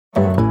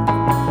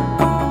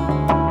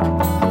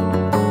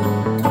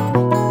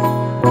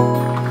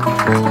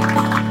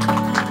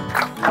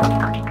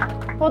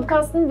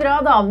Noen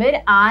bra damer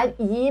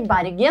I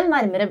Bergen,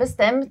 nærmere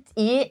bestemt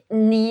I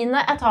 9.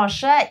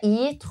 etasje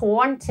I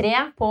Tårn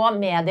 3 på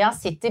Media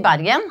City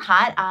Bergen.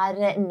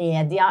 Her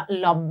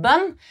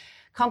Medialabben.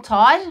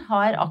 Kantar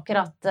har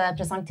akkurat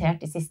presentert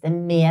de siste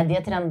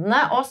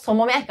medietrendene, og som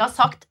om jeg ikke har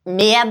sagt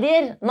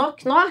medier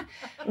nok nå.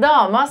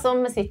 Dama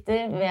som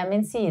sitter ved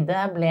min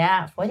side ble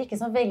for ikke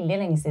så veldig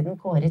lenge siden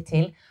kåret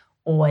til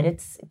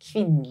årets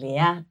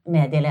kvinnelige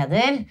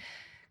medieleder.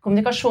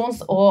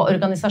 Kommunikasjons- og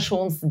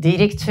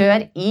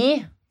organisasjonsdirektør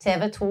I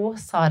TV2,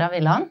 Sara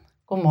Willand.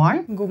 God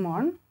morgen. God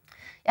morgen.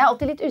 Jeg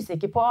alltid litt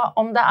usikker på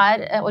om det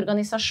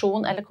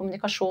organisasjon eller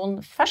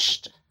kommunikasjon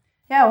først.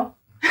 Jeg også.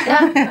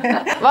 Ja.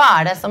 Hva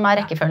det som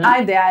rekkefølgen?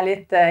 Nei, det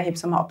litt hipp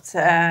som hapt.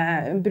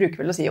 Jeg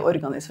bruker vel å si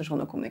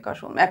organisasjon og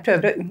kommunikasjon. Men jeg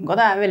prøver å unngå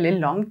det. En veldig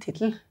lang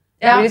titel.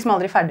 Jeg blir liksom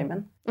aldri ferdig med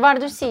den. Hva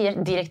det du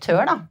sier?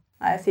 Direktør da?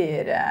 Nei, jeg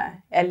sier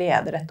jeg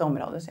leder dette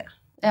området, sier jeg.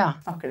 Ja.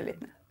 Snakker det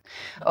litt ned.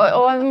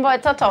 Og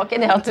bare ta tak I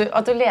det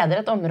at du leder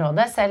et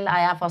område. Selv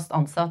jeg fast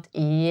ansatt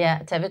I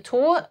TV2.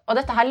 Og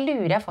dette her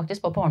lurer jeg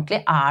faktisk på ordentlig.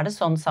 Det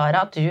sånn,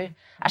 Sara, at du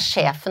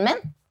sjefen min?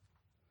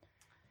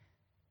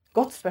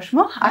 Godt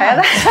spørsmål.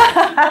 Jeg det?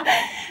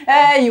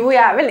 Jo,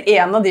 jeg vel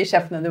en av de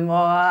sjefene du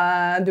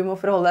må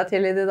forholde deg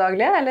til I det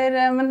daglige.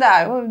 Men det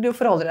jo, du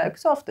forholder deg jo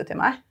ikke så ofte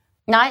til meg.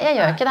 Nei, jeg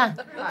gjør ikke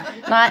det.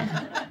 Nei,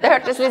 det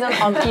hørtes litt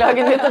sånn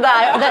anklagende ut.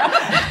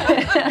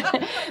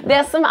 Det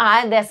som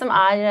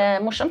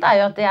morsomt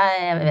jo at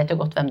jeg vet jo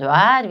godt hvem du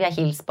vi har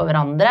hilst på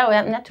hverandre, og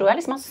jeg tror jeg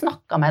liksom har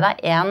snakket med deg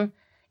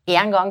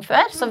en gang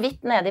før, så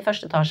vidt nede I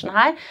første etasjen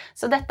her.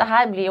 Så dette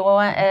her blir jo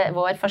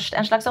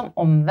en slags sånn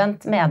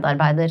omvendt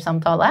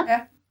medarbeidersamtale. Ja.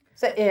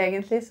 Så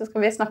egentlig så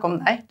skal vi snakke om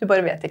deg. Du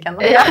bare vet ikke ennå.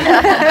 Ja.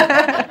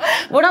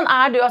 Hvordan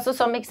du altså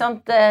som, ikke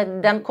sant,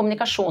 den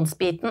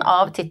kommunikasjonsbiten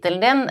av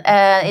titelen din?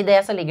 I det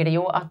så ligger det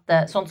jo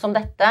at sånn som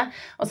dette,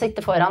 å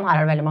sitte foran,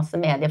 her det veldig masse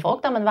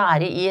mediefolk, da, men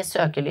være I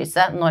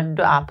søkelyset når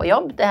du på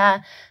jobb,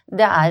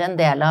 det en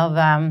del av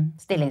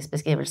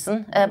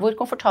stillingsbeskrivelsen. Hvor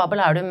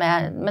komfortabel du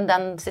med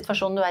den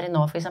situasjonen du I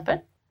nå, for eksempel?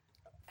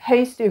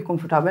 Høyst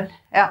ukomfortabel,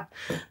 ja.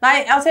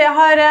 Nei, altså jeg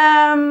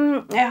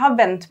har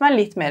vent meg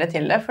litt mer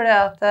til det, fordi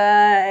at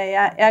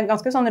jeg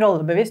ganske sånn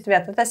rollebevisst,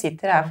 vet at jeg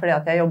sitter her fordi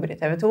at jeg jobber I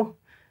TV2,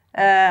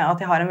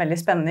 at jeg har en veldig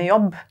spennende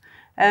jobb.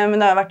 Men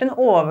det har vært en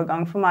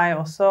overgang for meg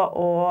også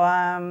å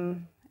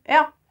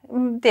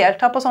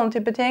delta på sånne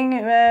type ting,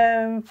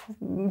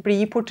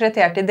 bli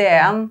portrettert I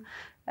DN,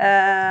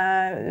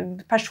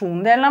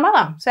 persondelen av meg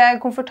da. Så jeg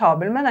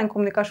komfortabel med den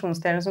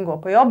kommunikasjonsdelen som går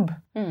på jobb.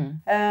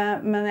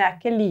 Men jeg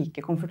ikke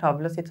like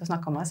komfortabel å sitte og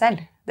snakke om meg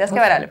selv. Det skal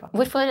jeg være ærlig på.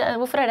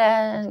 Hvorfor det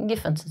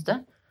guffent, synes du?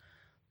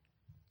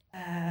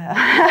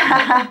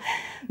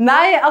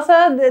 Nei, altså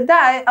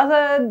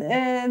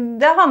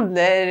det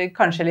handler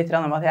kanskje litt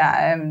om at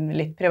jeg en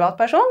litt privat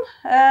person.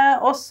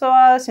 Og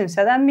så synes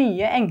jeg det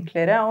mye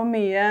enklere og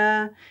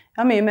jeg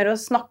har mye mer å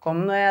snakke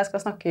om når jeg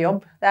skal snakke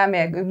jobb. Det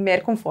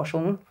mer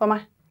komfortsonen for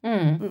meg.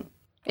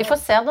 Vi får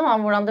se da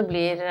hvordan det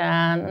blir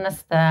de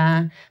neste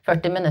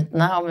 40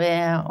 minuttene,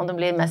 om det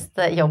blir mest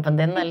jobben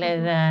din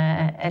eller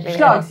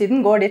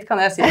Slagsiden går dit,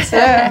 kan jeg si. Så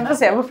vi får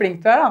se hvor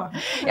flink du da.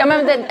 Ja,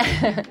 men det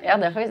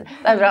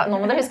er bra. Nå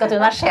må du huske at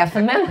hun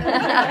sjefen min.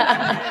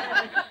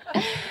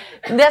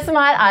 Det som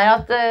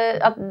at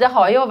det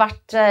har jo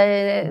vært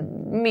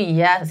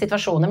mange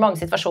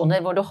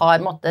situasjoner hvor du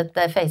har måttet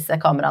face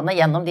kameraene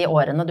gjennom de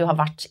årene du har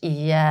vært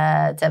I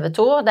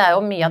TV2. Det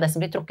jo mye av det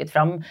som blir trukket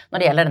fram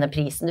når det gjelder denne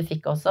prisen du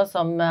fikk også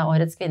som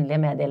årets kvinnelige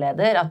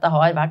medieleder, at det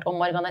har vært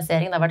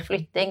omorganisering, det har vært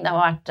flytting, det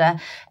har vært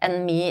en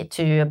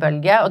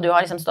MeToo-bølge, og du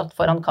har liksom stått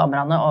foran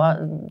kameraene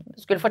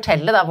og skulle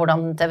fortelle da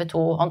hvordan TV2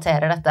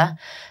 håndterer dette.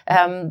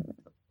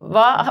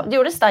 Hva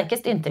gjorde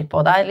sterkest inntrykk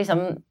på deg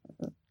liksom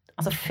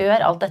altså før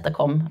alt dette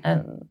kom,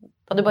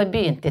 da du bare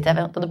begynte I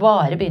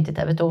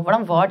TV2,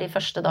 hvordan var de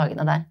første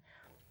dagene der?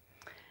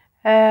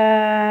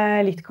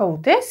 Litt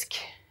kaotisk.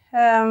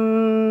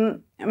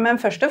 Men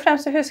først og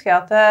fremst så husker jeg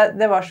at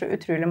det var så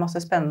utrolig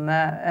masse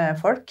spennende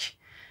folk.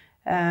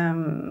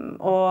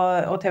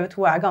 Og TV2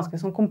 ganske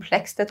sånn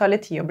komplekst, det tar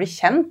litt tid å bli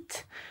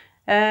kjent.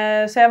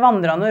 Så jeg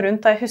vandret nå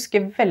rundt, jeg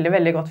husker veldig,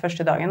 veldig godt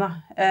første dagen da,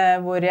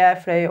 hvor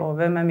jeg fløy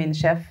over med min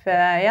sjef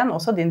igjen,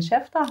 også din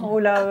sjef da,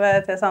 Olav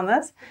T.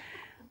 Sandnes.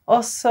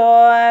 Og så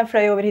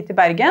fløy jeg over hit til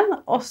Bergen,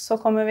 og så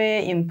kommer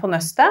vi inn på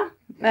Nøstet.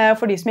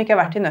 For de som ikke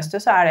har vært I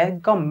Nøstet, så det et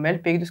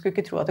gammelt bygg. Du skulle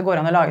ikke tro at det går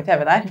an å lage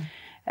TV der.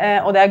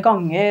 Og det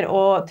ganger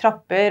og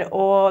trapper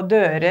og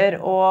dører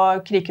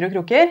og kriker og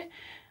kroker.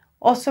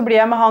 Og så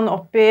blir jeg med han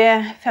opp I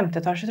 5.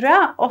 etasje, tror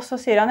jeg. Og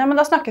så sier han, ja, men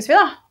da snakkes vi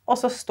da. Og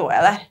så står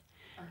jeg der.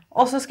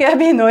 Og så skal jeg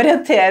begynne å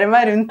orientere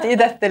meg rundt I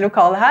dette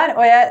lokalet her,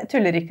 og jeg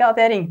tuller ikke at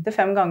jeg ringte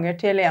 5 ganger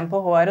til en på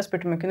HR og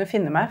spurte om hun kunne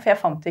finne meg, for jeg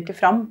fant ikke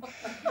frem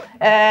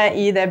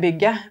I det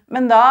bygget.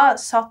 Men da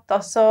satt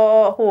altså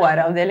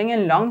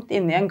HR-avdelingen langt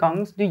inne I en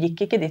gang, du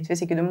gikk ikke dit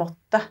hvis ikke du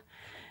måtte.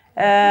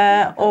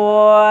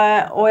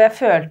 Og jeg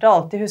følte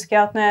alltid, husker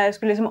jeg, at når jeg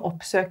skulle liksom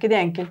oppsøke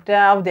de enkelte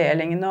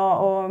avdelingene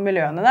og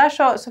miljøene der,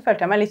 så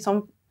følte jeg meg litt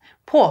sånn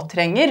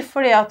påtrenger,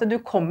 fordi at du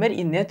kommer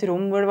inn I et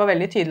rom hvor det var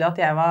veldig tydelig at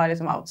jeg var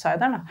liksom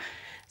outsideren da.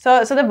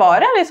 Så det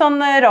var en litt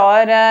sånn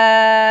rar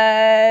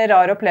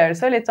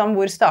opplevelse, litt sånn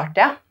hvor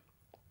starter jeg?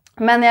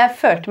 Men jeg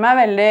følte meg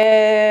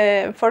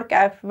veldig, folk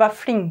var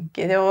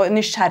flinke og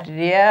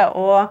nysgjerrige,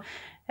 og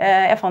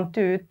jeg fant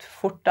ut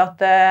fort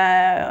at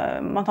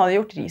man hadde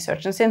gjort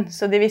researchen sin,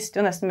 så de visste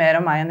jo nesten mer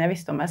om meg enn jeg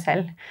visste om meg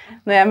selv,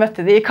 når jeg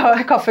møtte de i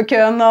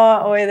kaffekøen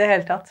og i det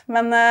hele tatt.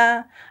 Men det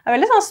er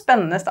veldig sånn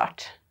spennende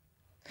start.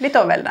 Litt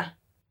overveldende.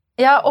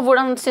 Ja, og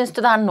hvordan synes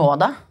du det nå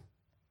da?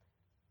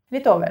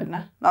 Litt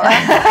overveldende.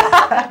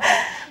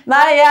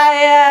 Nei,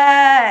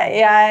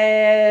 jeg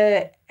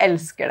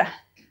elsker det.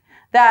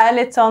 Det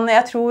litt sånn,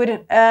 jeg tror,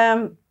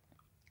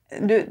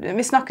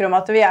 vi snakker om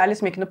at vi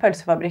liksom ikke noe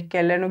pølsefabrikk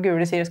eller noe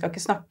gule sier, skal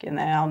ikke snakke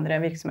ned andre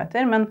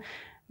virksomheter,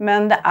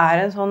 men det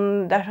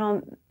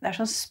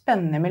sånn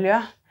spennende miljø,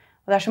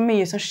 og det så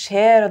mye som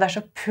skjer, og det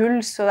så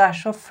puls, og det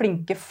så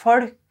flinke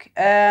folk,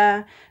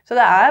 så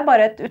det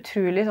bare et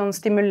utrolig sånn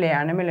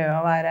stimulerende miljø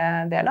å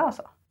være del av,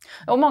 altså.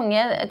 Og mange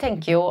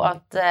tenker jo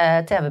at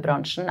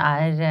TV-bransjen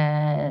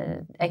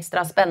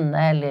ekstra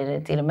spennende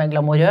eller til og med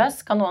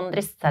glamorøs, kan noen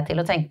driste seg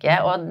til å tenke.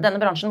 Og denne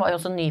bransjen var jo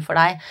også ny for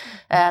deg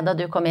da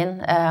du kom inn.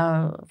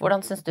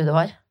 Hvordan synes du det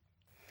var?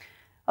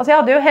 Altså jeg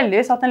hadde jo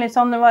heldigvis hatt en litt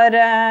sånn,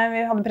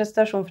 vi hadde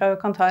presentasjon fra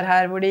Kantar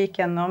her hvor de gikk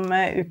gjennom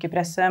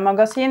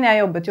ukepressemagasin.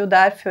 Jeg jobbet jo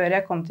der før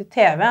jeg kom til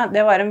TV.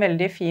 Det var en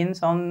veldig fin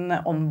sånn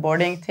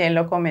onboarding til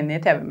å komme inn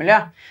i TV-miljø.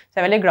 Så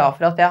jeg veldig glad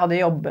for at jeg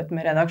hadde jobbet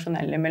med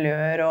redaksjonelle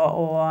miljøer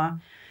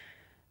og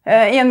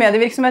i en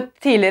medievirksomhet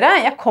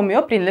tidligere. Jeg kom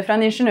jo opprinnelig fra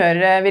en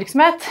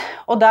ingeniørvirksomhet,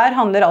 og der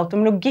handler alt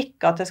om logikk,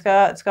 at det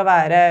skal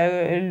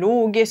være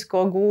logisk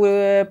og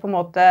god på en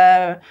måte.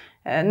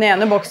 Den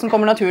ene boksen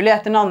kommer naturlig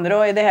etter den andre,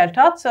 og i det hele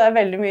tatt, så det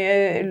veldig mye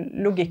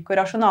logikk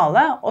og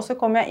rasjonale. Og så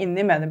kom jeg inn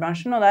i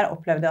mediebransjen, og der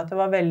opplevde jeg at det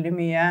var veldig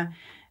mye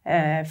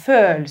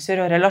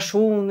følelser og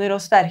relasjoner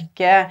og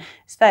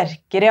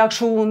sterke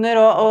reaksjoner,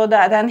 og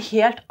det et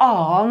helt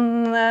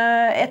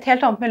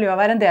annet miljø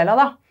å være en del av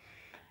da.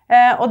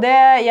 Og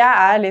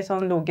jeg litt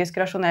sånn logisk,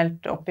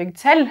 rasjonelt oppbygd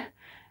selv,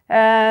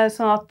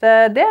 sånn at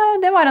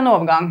det var en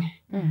overgang.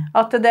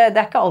 At det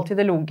ikke alltid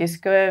det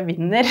logiske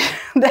vinner.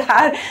 Det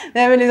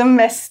vel liksom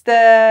mest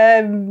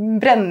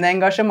brennende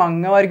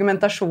engasjement og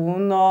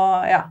argumentasjon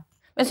og ja.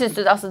 Men synes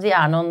du altså, de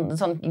noen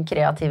sånn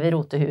kreative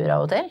rotehuer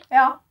av og til?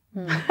 Ja.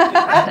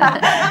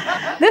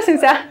 Det synes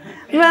jeg.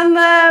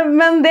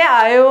 Men det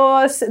jo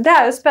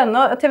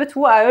spennende. TV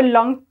 2 jo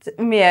langt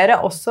mer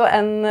også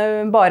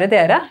enn bare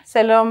dere,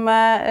 selv om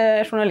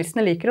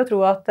journalistene liker å tro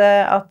at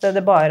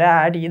det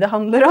bare de det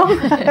handler om.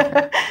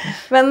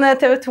 Men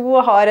TV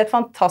 2 har et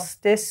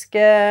fantastisk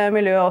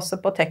miljø også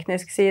på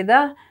teknisk side.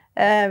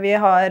 Vi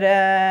har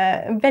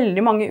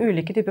veldig mange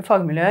ulike typer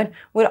fagmiljøer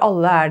hvor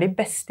alle de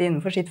beste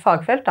innenfor sitt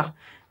fagfelt da.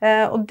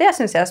 Og det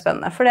synes jeg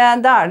spennende, for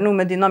det det noe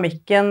med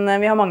dynamikken.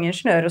 Vi har mange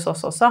ingeniører hos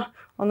oss også,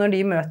 og når de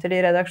møter de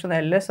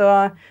redaksjonelle,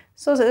 så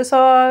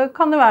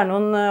kan det være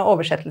noen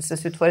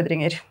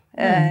oversettelsesutfordringer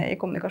i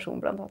kommunikasjon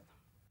blant annet.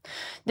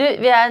 Du,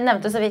 vi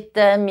nevnte så vidt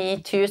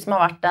MeToo, som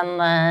har vært en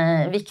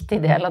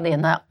viktig del av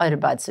dine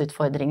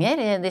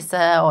arbeidsutfordringer i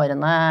disse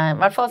årene, i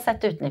hvert fall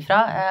sett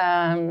utenifra,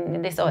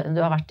 disse årene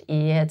du har vært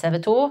i TV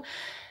 2.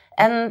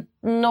 En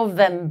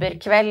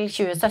novemberkveld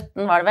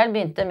 2017 var det vel,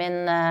 begynte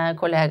min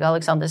kollega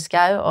Alexander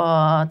Skau å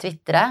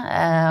twittre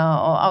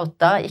og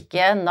outa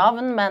ikke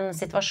navn, men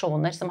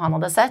situasjoner som han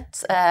hadde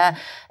sett,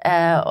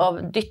 og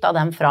dyttet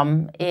dem fram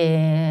i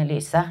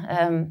lyset.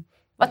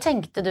 Hva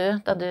tenkte du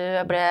da du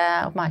ble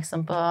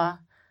oppmerksom på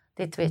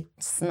de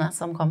tweetsene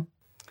som kom?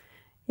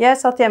 Jeg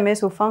satt hjemme i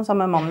sofaen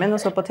sammen med mannen min og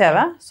så på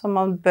TV, som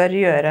man bør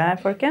gjøre,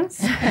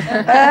 folkens.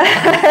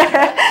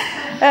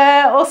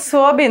 Og så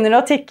begynner det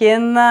å tikke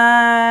inn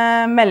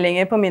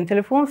meldinger på min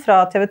telefon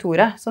fra TV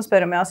 2-ere, som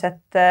spør om jeg har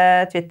sett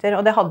Twitter,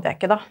 og det hadde jeg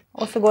ikke da.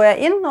 Og så går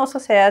jeg inn, og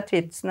så ser jeg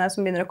tweetsene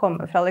som begynner å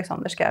komme fra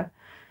Alexander Skau.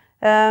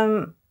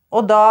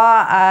 Og da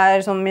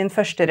sånn, min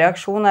første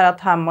reaksjon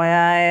at her må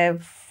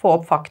jeg få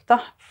opp fakta,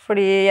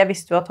 fordi jeg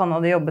visste jo at han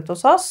hadde jobbet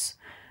hos oss,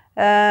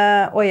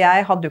 og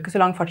jeg hadde jo ikke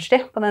så lang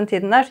fartstid på den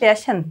tiden der, så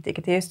jeg kjente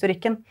ikke til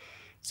historikken.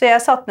 Så vi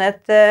satte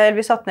ned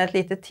et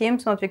lite team,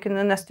 sånn at vi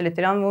kunne nøste litt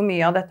grann hvor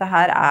mye av dette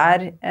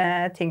her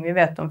ting vi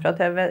vet om fra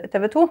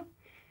TV 2.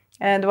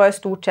 Det var jo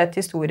stort sett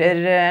historier,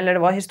 eller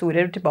det var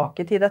historier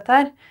tilbake til dette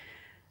her.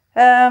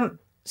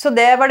 Så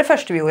det var det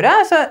første vi gjorde.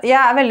 Så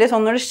jeg veldig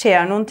sånn, når det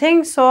skjer noen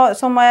ting, så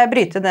må jeg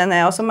bryte det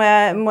ned, og så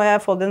må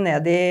jeg få det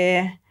ned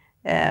i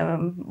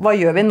hva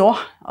gjør vi nå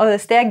av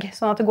det steg,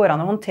 sånn at det går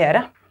an å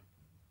håndtere.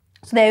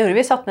 Så det gjorde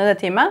vi, satte ned det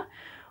teamet.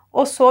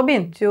 Og så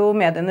begynte jo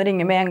mediene å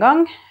ringe med en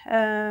gang,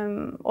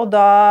 og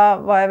da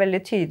var jeg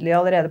veldig tydelig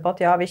allerede på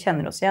at ja, vi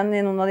kjenner oss igjen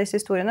i noen av disse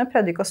historiene,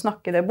 prøvde ikke å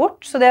snakke det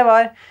bort, så vi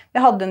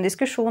hadde en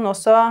diskusjon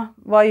også,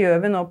 hva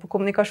gjør vi nå på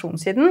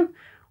kommunikasjonssiden,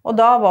 og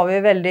da var vi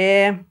veldig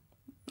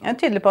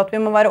tydelige på at vi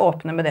må være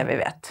åpne med det vi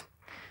vet.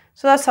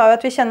 Så da sa vi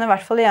at vi kjenner i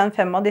hvert fall igjen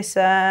 5 av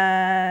disse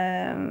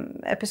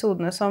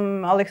episodene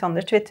som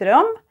Alexander twitterer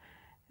om,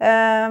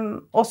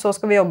 og så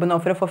skal vi jobbe nå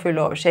for å få full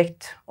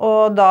oversikt.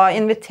 Og da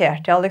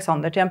inviterte jeg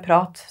Alexander til en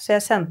prat, så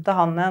jeg sendte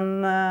han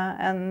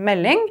en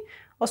melding,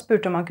 og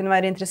spurte om han kunne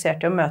være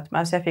interessert i å møte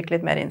meg, så jeg fikk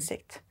litt mer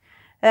innsikt.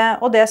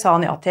 Og det sa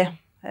han ja til.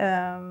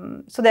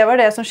 Så det var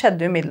det som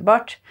skjedde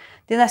umiddelbart.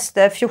 De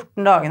neste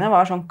 14 dagene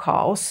var sånn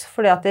kaos,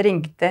 fordi at det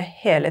ringte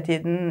hele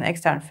tiden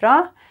eksternt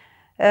fra,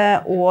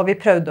 og vi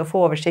prøvde å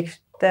få oversikt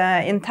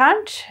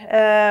internt,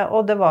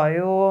 og det var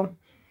jo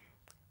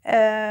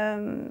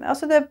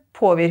altså det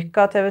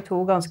påvirket TV 2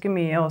 ganske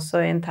mye også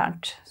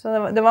internt. Så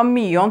det var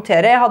mye å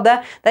håndtere.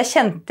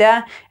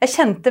 Jeg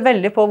kjente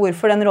veldig på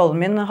hvorfor den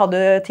rollen min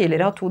hadde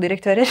tidligere hatt 2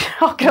 direktører,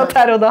 akkurat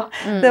der og da.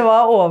 Det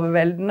var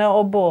overveldende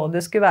å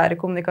både skulle være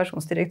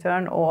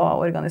kommunikasjonsdirektøren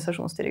og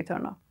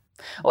organisasjonsdirektøren da.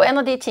 Og en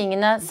av de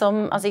tingene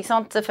som, altså ikke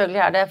sant,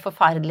 selvfølgelig det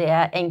forferdelige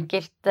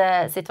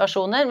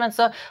enkeltsituasjoner, men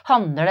så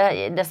handler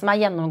det som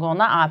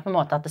gjennomgående på en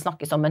måte at det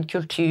snakkes om en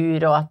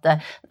kultur, og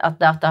at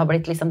det har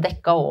blitt liksom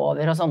dekket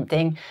over og sånne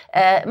ting.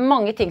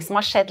 Mange ting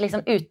som har skjedd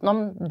liksom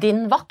utenom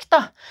din vakt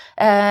da.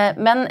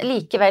 Men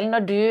likevel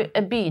når du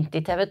begynte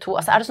i TV 2,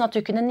 altså det sånn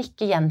at du kunne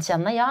nikke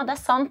gjenkjenne, ja det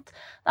sant,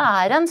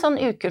 det en sånn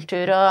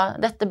ukultur,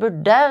 og dette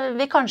burde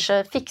vi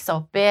kanskje fikse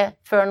opp i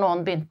før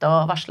noen begynte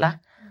å varsle.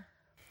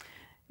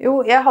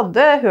 Jo, jeg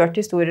hadde hørt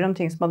historier om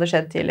ting som hadde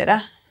skjedd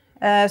tidligere,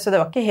 så det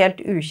var ikke helt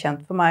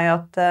ukjent for meg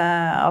at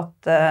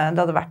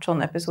det hadde vært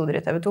sånne episoder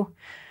i TV 2.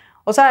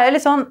 Og så det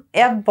litt sånn,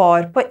 jeg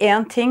var på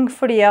en ting,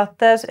 fordi at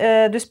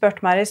du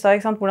spurte meg i stad,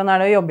 ikke sant, hvordan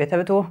det å jobbe i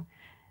TV 2?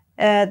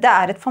 Det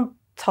et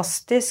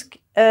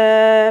fantastisk,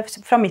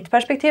 fra mitt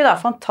perspektiv,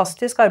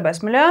 fantastisk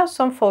arbeidsmiljø,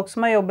 som folk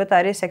som har jobbet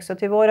der i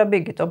 26 år har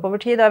bygget opp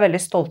over tid, veldig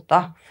stolte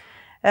av.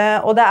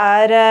 Og det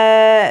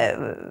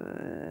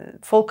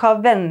folk har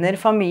venner,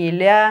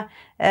 familie,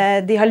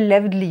 de har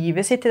levd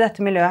livet sitt i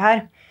dette miljøet her.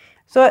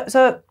 Så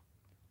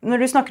når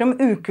du snakker om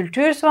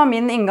ukultur, så var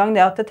min inngang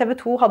det at TV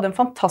 2 hadde en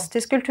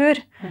fantastisk kultur.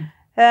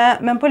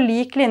 Men på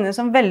lik linje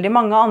som veldig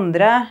mange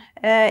andre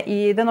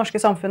i det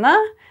norske samfunnet,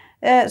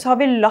 så har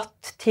vi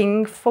latt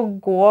ting få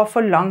gå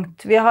for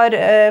langt. Vi har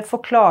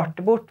forklart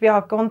det bort, vi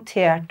har ikke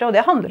håndtert det, og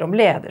det handler om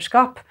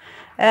lederskap.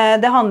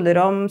 Det handler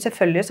om,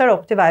 selvfølgelig så det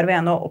opp til hver og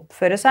en å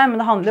oppføre seg, men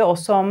det handler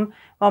også om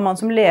hva man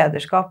som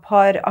lederskap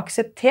har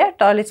akseptert,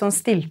 da, litt sånn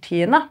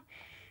stilltiende.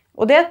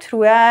 Og det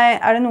tror jeg,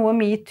 det noe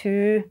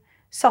MeToo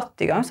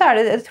satt i gang, så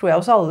det tror jeg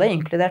hos alle,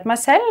 inkludert meg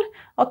selv,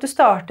 at du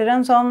starter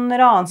en sånn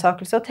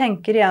ransakelse og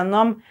tenker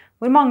igjennom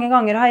hvor mange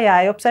ganger har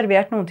jeg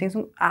observert noen ting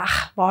som,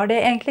 var det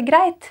egentlig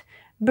greit?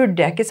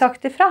 Burde jeg ikke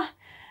sagt ifra?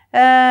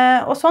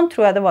 Og sånn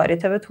tror jeg det var i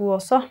TV 2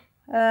 også.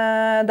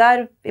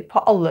 Der på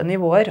alle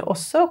nivåer,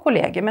 også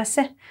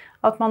kollegemessig,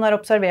 at man har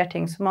observert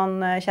ting som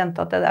man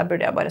kjente at det der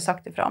burde jeg bare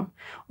sagt ifra om.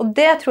 Og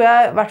det tror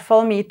jeg i hvert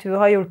fall MeToo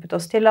har hjulpet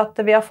oss til, at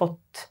vi har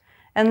fått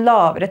en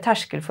lavere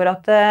terskel for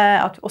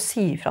å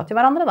si ifra til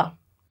hverandre da.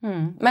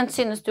 Men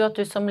synes du at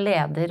du som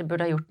leder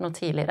burde ha gjort noe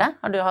tidligere?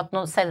 Har du hatt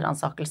noen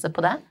selvransakelse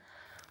på det?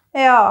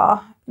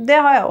 Ja,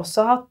 det har jeg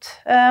også hatt.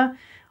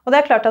 Og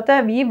det klart at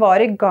vi var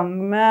i gang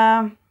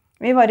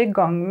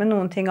med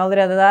noen ting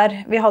allerede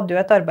der. Vi hadde jo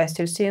et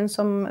arbeidstilsyn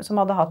som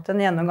hadde hatt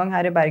en gjennomgang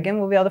her i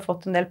Bergen, hvor vi hadde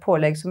fått en del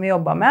pålegg som vi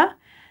jobbet med.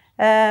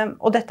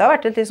 Og dette har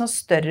vært et litt sånn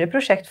større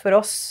prosjekt for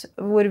oss,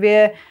 hvor vi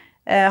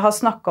har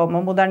snakket om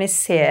å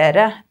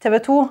modernisere TV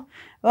 2.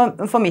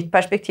 Og for mitt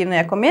perspektiv når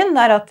jeg kom inn,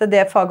 at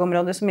det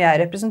fagområdet som jeg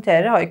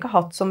representerer, har ikke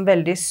hatt som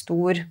veldig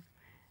stor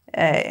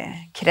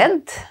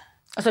kred.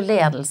 Altså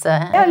ledelse?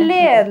 Ja,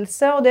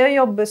 ledelse, og det å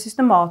jobbe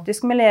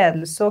systematisk med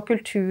ledelse og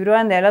kultur, og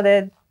en del av det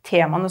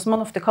temaene som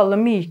man ofte kaller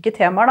myke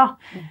temaer da.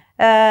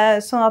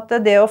 Sånn at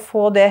det å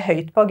få det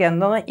høyt på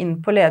agendaen og inn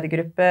på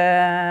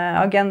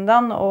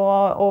ledergruppeagendaen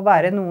og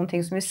være noen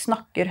ting som vi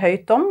snakker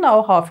høyt om da,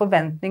 og har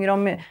forventninger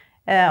om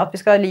at vi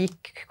skal ha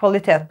lik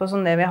kvalitet på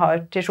som det vi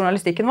har til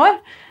journalistikken vår,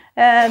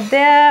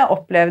 det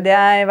opplevde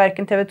jeg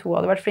hverken TV 2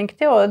 hadde vært flink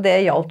til, og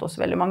det gjaldt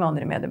også veldig mange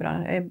andre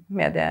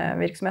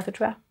medievirksomheter,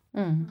 tror jeg.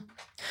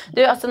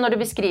 Du, altså når du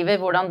beskriver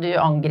hvordan du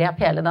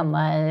angrep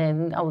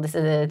alle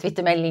disse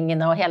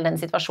Twitter-meldingene og hele den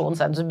situasjonen,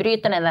 så du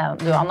bryter ned,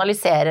 du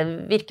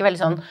analyserer, virker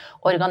veldig sånn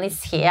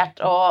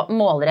organisert og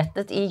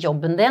målrettet i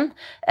jobben din.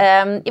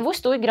 I hvor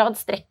stor grad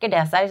strekker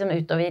det seg liksom,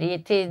 utover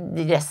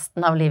til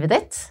resten av livet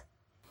ditt?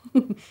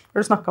 Har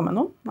du snakket med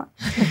noen? Nei.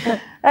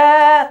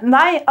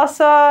 Nei,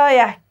 altså,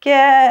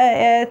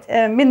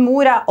 min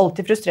mor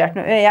alltid frustrert.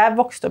 Jeg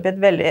vokste opp i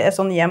et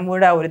sånn hjem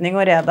hvor det ordning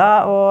og reda,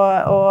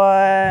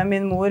 og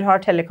min mor har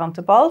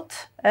tellekanter på alt,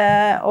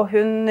 og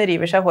hun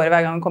river seg håret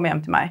hver gang hun kommer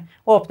hjem til meg.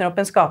 Og åpner opp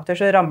en skapdør,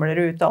 så ramler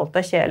det ut alt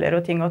av kjeler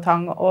og ting og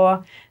tang.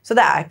 Så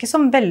det ikke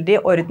sånn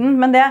veldig orden,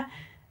 men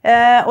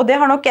og det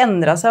har nok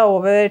endret seg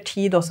over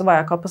tid også,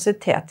 hva jeg har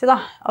kapasitet til. Da.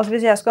 Altså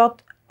hvis jeg skulle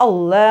hatt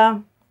alle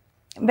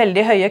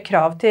veldig høye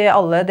krav til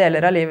alle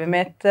deler av livet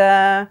mitt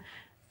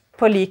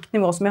på lik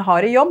nivå som jeg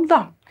har i jobb, da,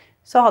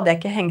 så hadde jeg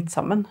ikke hengt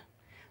sammen.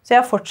 Så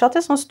jeg har fortsatt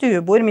et sånt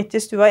stuebord midt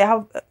i stua. Jeg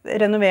har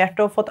renovert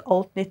og fått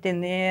alt nytt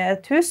inn i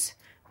et hus.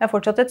 Jeg har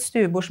fortsatt et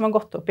stuebord som har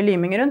gått opp i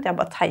liming rundt. Jeg har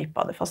bare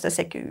teipet det fast, det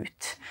ser ikke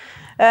ut.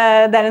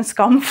 Det en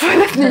skam for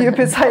et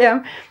nyopusset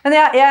hjem. Men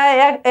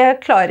jeg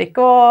klarer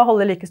ikke å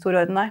holde like stor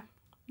orden, nei.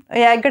 Og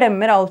jeg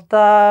glemmer alt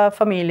av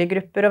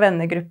familiegrupper og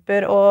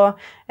vennegrupper, og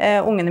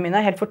ungene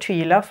mine helt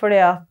fortvilet fordi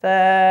at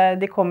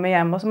de kommer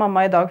hjem og så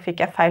mamma, i dag fikk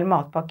jeg feil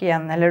matpakke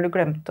igjen, eller du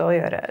glemte å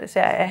gjøre,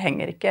 så jeg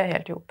henger ikke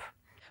helt i hop.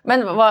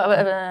 Men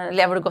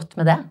lever du godt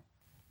med det?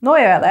 Nå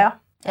gjør jeg det, ja.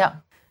 Ja.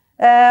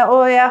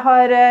 Og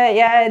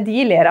de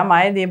ler av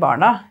meg, de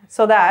barna,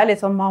 så det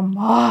litt sånn,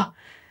 mamma,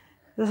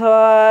 så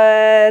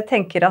jeg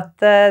tenker at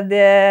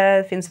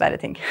det finnes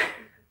verre ting.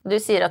 Du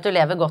sier at du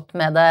lever godt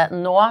med det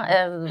nå.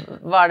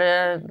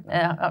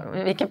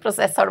 Hvilken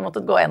prosess har du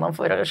måttet gå gjennom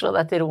for å slå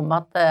deg til ro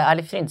med at det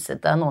litt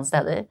frynsete noen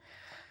steder?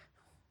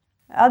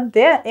 Ja,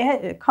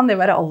 kan det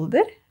være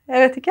alder? Jeg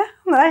vet ikke.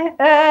 Nei.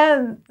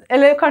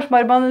 Eller kanskje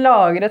bare man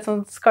lager et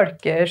sånt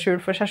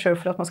skalkeskjul for seg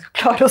selv for at man skal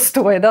klare å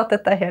stå i det, at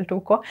dette helt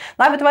ok.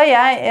 Nei, vet du hva,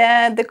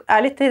 det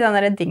litt i den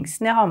der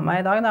dingsen jeg har med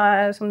meg i dag, da,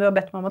 som du har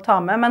bedt meg om å ta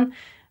med,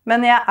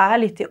 men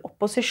jeg litt i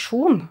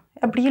opposisjon.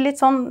 Jeg blir litt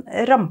sånn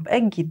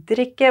jeg gidder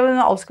ikke,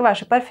 når alt skal være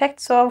så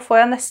perfekt, så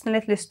får jeg nesten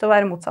litt lyst til å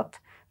være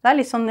motsatt. Det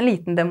litt sånn en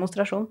liten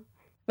demonstrasjon.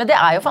 Men det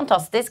jo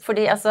fantastisk,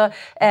 fordi altså,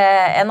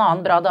 en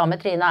annen bra dame,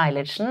 Trine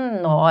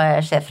Eilertsen, nå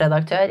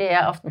sjefredaktør i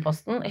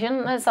Aftenposten,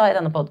 hun sa i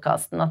denne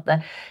podcasten at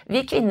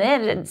vi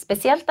kvinner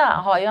spesielt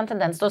har jo en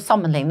tendens til å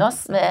sammenligne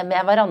oss med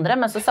hverandre,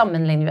 men så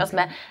sammenligner vi oss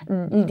med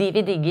de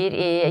vi digger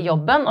i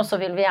jobben, og så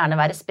vil vi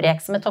gjerne være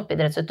sprek som en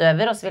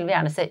toppidrettsutøver, og så vil vi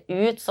gjerne se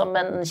ut som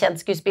en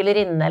kjent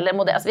skuespillerinne eller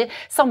modell. Altså, vi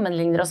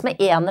sammenligner oss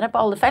med enere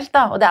på alle felt,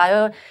 da, og det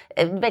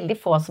jo veldig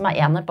få som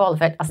ener på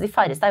alle felt. Altså, de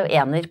færreste jo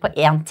ener på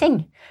én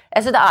ting.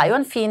 Altså, det jo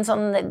en fin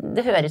sånn,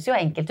 det høres jo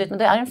enkelt ut, men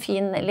det en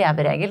fin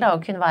leveregel da, å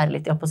kunne være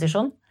litt i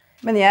opposisjon.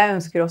 Men jeg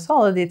ønsker også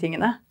alle de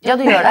tingene. Ja,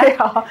 du gjør det.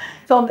 Ja,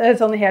 sånn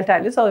helt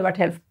ærlig så hadde det vært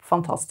helt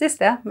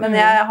fantastisk det, men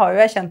jeg har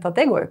jo erkjent at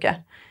det går jo ikke.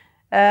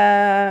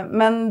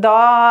 Men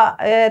da,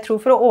 jeg tror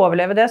for å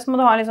overleve det, så må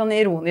du ha en litt sånn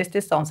ironisk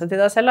distanse til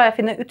deg selv. Da. Jeg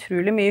finner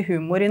utrolig mye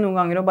humor i noen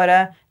ganger å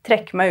bare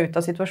trekke meg ut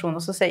av situasjonen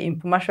og så se inn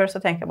på meg selv,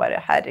 så tenker jeg bare,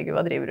 herregud,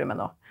 hva driver du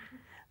med nå?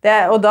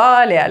 Og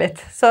da ler jeg litt.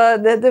 Så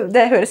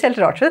det høres helt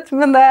rart ut,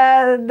 men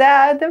det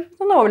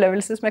en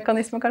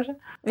overlevelsesmekanisme, kanskje.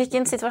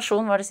 Hvilken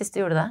situasjon var det siste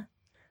du gjorde det?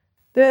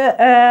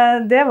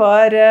 Det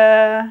var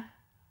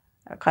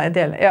kan jeg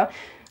dele? Ja.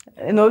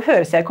 Nå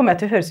kommer jeg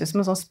til å høres ut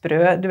som en sånn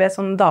sprø, du vet,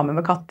 sånn dame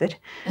med katter.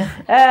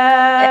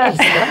 Jeg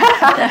elsker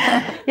det.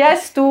 Jeg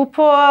sto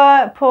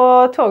på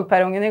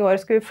togperrongen i går,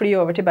 skulle fly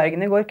over til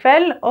Bergen i går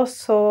kveld, og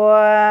så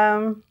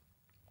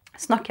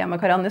snakker jeg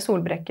med Karianne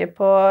Solbrekke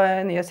på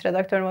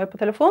nyhetsredaktøren vår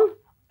på telefon.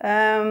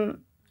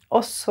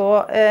 Og så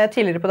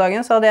tidligere på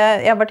dagen så hadde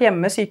jeg vært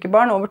hjemme med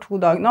sykebarn over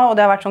 2 dager nå, og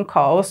det har vært sånn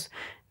kaos.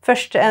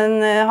 Først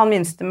han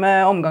minste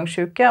med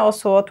omgangssyke, og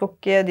så tok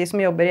de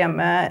som jobber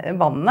hjemme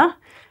vannet.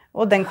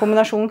 Og den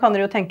kombinasjonen kan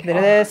dere jo tenke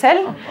dere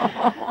selv.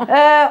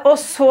 Og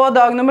så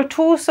dag nummer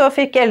 2 så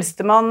fikk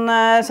eldstemann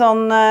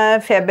sånn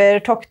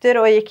febertokter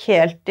og gikk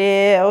helt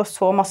og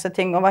så masse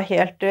ting og var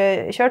helt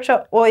kjørt.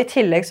 Og i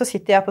tillegg så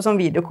sitter jeg på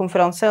sånn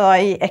videokonferanse da,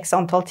 i x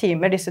antall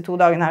timer disse 2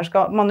 dagene her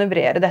skal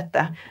manøvrere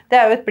dette.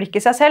 Det jo et blikk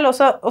i seg selv,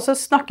 og så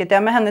snakket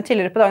jeg med henne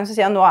tidligere på dagen, så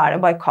sier jeg, nå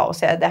det bare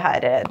kaos, det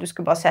her du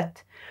skulle bare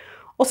sett.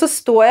 Og så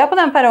står jeg på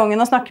den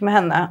perrongen og snakker med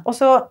henne, og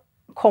så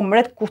kommer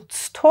det et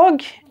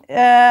godstog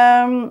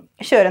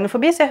kjørende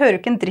forbi, så jeg hører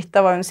ikke en dritt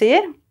av hva hun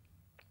sier.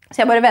 Så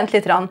jeg bare venter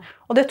litt rann.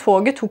 Og det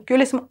toget tok jo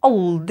liksom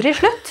aldri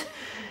slutt.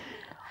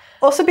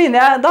 Og så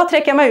da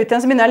trekker jeg meg ut igjen,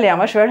 så begynner jeg å le av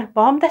meg selv.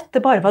 Hva om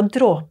dette bare var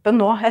dråpen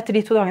nå etter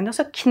de 2 dagene? Og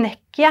så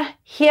knekker jeg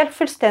helt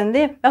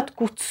fullstendig med at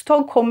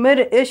godstog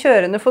kommer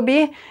kjørende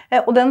forbi,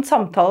 og den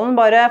samtalen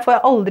bare får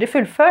jeg aldri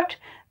fullført.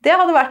 Det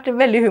hadde vært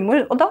veldig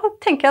humor, og da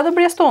tenker jeg det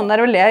blir stående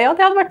der og le. Ja,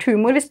 det hadde vært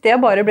humor hvis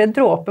det bare ble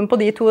dråpen på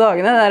de 2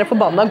 dagene, det der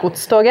forbannet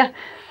godstoget.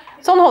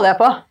 Sånn holder jeg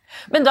på.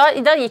 Men da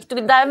gikk du,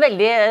 det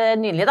veldig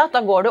nydelig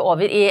da går du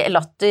over i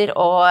latter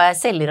og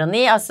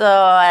selvironi, altså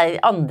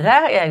andre,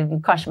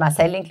 kanskje meg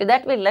selv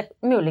inkludert, ville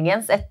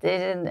muligens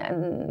etter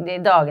de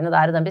dagene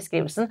der og den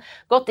beskrivelsen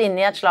gått inn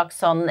i et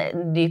slags sånn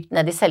dypt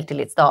ned i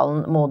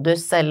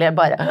selvtillitsdalen-modus, eller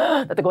bare,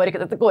 dette går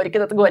ikke,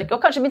 og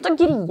kanskje begynt å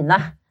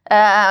grine.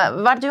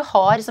 Hva det du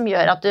har som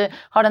gjør at du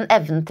har den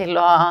evnen til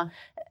å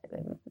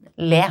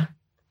le?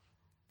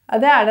 Ja,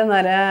 det den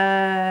der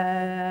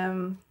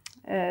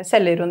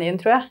selvironien,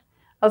 tror jeg.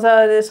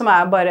 Altså, som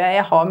bare,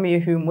 jeg har mye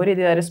humor i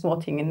de der små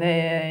tingene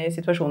i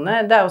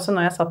situasjonene. Det også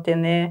når jeg satt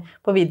inn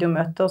på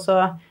videomøte, og så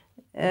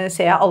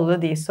ser jeg alle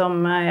de som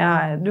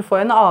du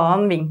får en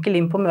annen vinkel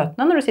inn på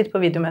møtene når du sitter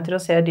på videomøter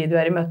og ser de du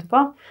i møte på.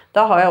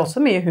 Da har jeg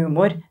også mye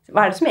humor.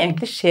 Hva det som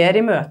egentlig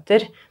skjer i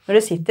møter når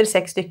det sitter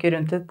 6 stykker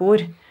rundt et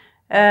bord?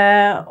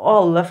 Og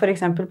alle for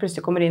eksempel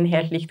plutselig kommer inn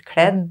helt likt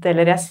kledd,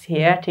 eller jeg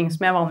ser ting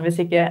som jeg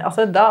vanligvis ikke,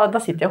 altså da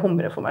sitter jeg og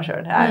humrer for meg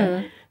selv.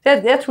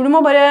 Jeg tror du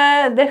må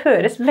bare, det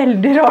høres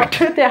veldig rart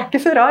ut, jeg ikke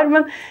så rar,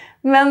 men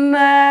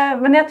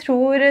jeg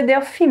tror det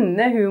å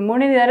finne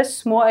humoren i de der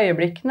små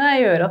øyeblikkene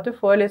gjør at du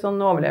får litt sånn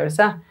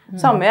overlevelse.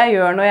 Samme jeg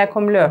gjør når jeg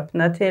kom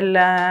løpende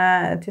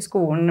til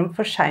skolen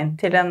for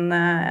sent til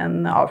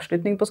en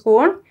avslutning på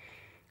skolen.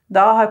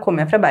 Da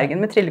kom jeg fra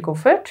Bergen med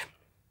trillekoffert.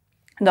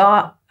 Da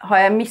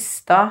har jeg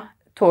mistet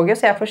toget,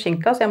 så jeg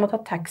forsinket, så jeg må ta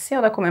taxi,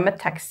 og da kommer jeg med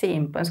taxi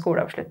inn på en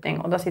skoleavslutning,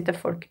 og da sitter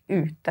folk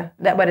ute.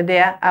 Det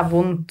er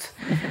vondt.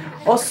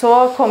 Og så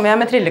kommer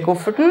jeg med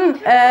trillekofferten,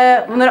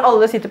 og når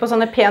alle sitter på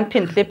sånne pent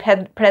pyntelig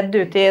pledd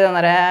ute i den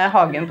der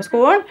hagen på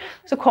skolen,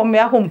 så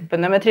kommer jeg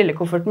humpende med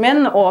trillekofferten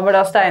min over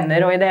da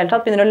steiner, og i det hele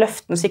tatt begynner å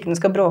løfte den så ikke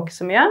den skal bråke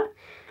så mye.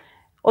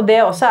 Og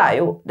det også er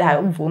jo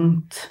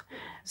vondt.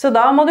 Så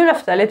da må du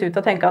løfte deg litt ut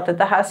og tenke at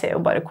dette her ser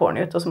jo bare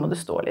corny ut, og så må du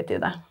stå litt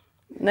i det.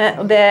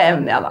 Og det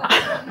evner jeg da.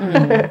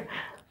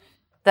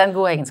 Det er en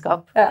god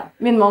egenskap. Ja.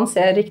 Min mann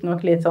ser ikke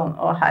nok litt sånn,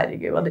 å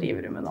herregud, hva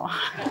driver du med nå?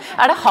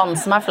 Er det han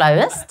som er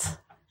flauest?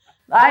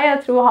 Nei,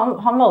 jeg tror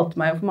han valgte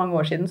meg for mange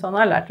år siden, så han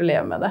har lært å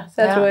leve med det.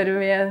 Så jeg tror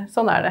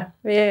sånn er det.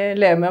 Vi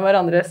lever med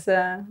hverandres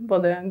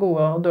både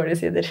gode og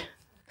dårlige sider.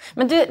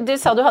 Men du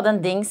sa du hadde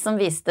en dings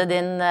som viste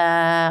din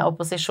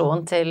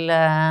opposisjon til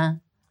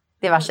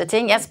diverse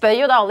ting. Jeg spør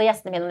jo da alle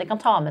gjestene mine om de kan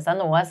ta med seg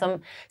noe som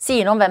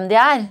sier noe om hvem de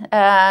er.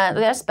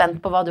 Jeg er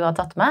spent på hva du har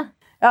tatt med.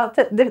 Ja,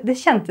 det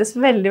kjentes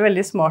veldig,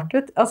 veldig smart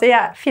ut. Altså,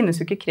 jeg finnes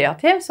jo ikke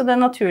kreativ, så det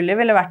naturlige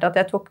ville vært at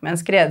jeg tok med en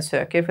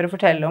skredsøker for å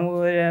fortelle om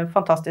hvor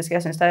fantastisk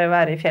jeg synes det er å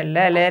være i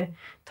fjellet, eller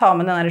ta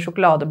med den der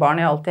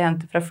sjokoladebaren jeg alltid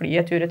henter fra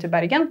flyet tur til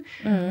Bergen.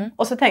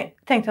 Og så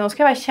tenkte jeg, nå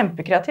skal jeg være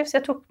kjempekreativ, så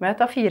jeg tok med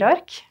et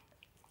A4-ark.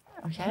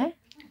 Okay.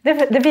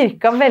 Det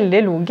virket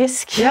veldig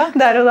logisk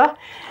der og da.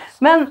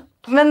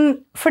 Men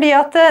fordi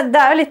at det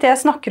er jo litt det jeg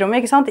snakker om,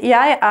 ikke sant?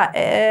 Jeg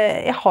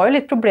har jo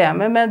litt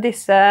problemer med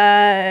disse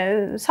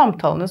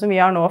samtalene som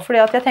vi har nå,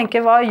 fordi at jeg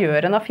tenker, hva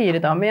gjør en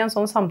A4-dame i en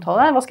sånn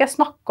samtale? Hva skal jeg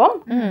snakke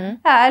om?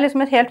 Jeg er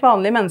liksom et helt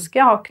vanlig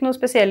menneske, jeg har ikke noen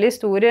spesielle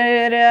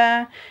historier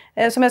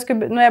som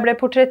når jeg ble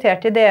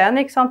portrettert i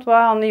DN, ikke sant?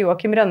 Var han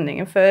Joakim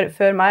Rønningen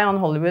før meg, han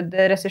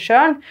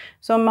Hollywood-regissøren,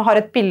 som har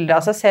et bilde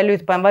av seg selv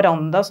ute på en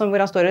veranda hvor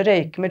han står og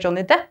røyker med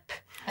Johnny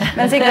Depp.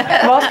 Men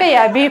hva skal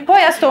jeg by på?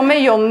 Jeg står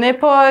med Johnny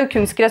på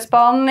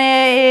kunstgressbanen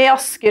i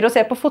Asker og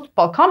ser på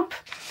fotballkamp.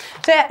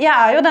 Så jeg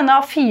er jo denne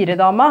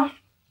A4-dama,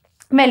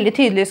 veldig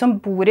tydelig, som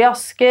bor i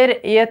Asker,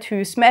 i et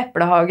hus med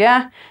eplehage,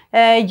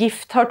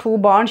 gift, har 2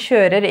 barn,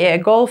 kjører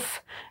e-golf.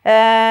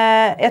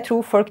 Jeg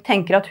tror folk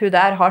tenker at hun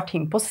der har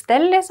ting på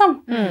stell,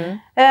 liksom.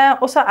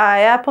 Og så er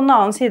jeg på en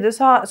annen side,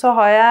 så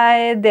har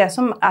jeg det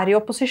som er i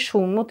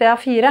opposisjon mot det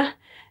A4.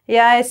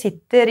 Jeg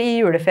sitter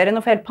i juleferien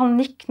og får helt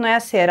panikk når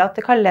jeg ser at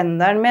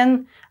kalenderen min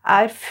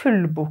er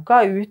fullboka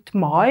ut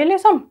mai,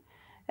 liksom.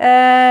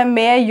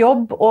 Med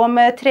jobb og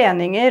med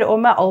treninger og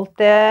med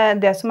alt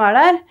det som er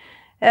der.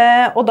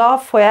 Og da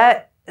får jeg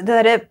det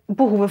der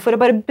behovet for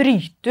å bare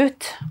bryte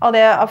ut av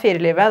det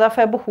A4-livet. Da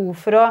får jeg behov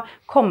for å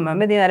komme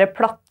med de der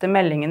platte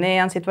meldingene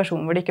i en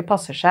situasjon hvor det ikke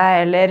passer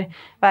seg, eller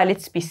være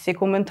litt spiss i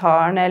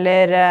kommentaren,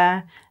 eller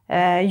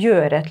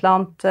gjøre et eller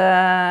annet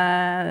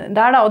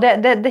der da, og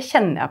det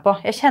kjenner jeg på.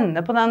 Jeg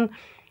kjenner på den,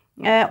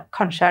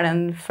 kanskje er det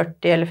en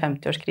 40- eller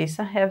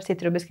 50-årskrise jeg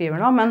sitter og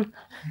beskriver nå,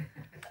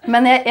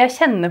 men jeg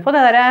kjenner på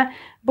det der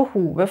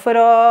behovet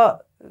for å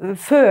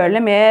føle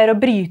mer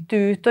og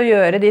bryte ut og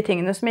gjøre de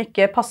tingene som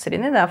ikke passer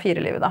inn i det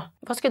A4-livet da.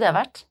 Hva skulle det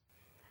vært?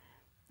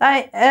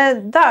 Nei,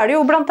 da er det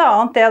jo blant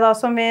annet det da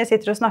som vi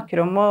sitter og snakker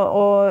om,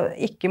 og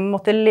ikke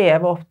måtte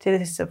leve opp til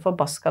disse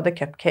forbaskede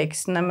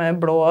cupcakesene med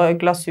blå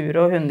glasur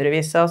og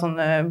hundrevis av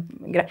sånne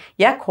greier.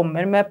 Jeg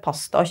kommer med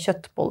pasta og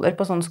kjøttboller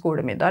på sånn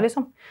skolemiddag,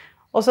 liksom.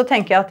 Og så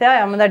tenker jeg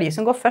at men det er de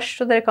som går først,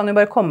 så dere kan jo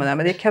bare komme ned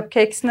med de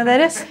cupcakesene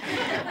deres.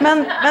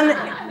 Men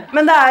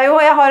det er jo,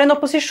 jeg har en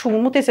opposisjon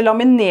mot disse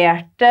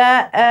laminerte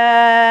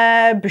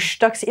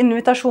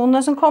bursdagsinvitasjonene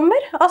som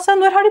kommer. Altså,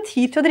 når har de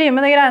tid til å drive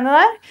med de greiene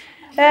der?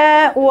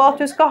 Og at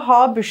du skal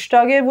ha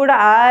bursdager hvor det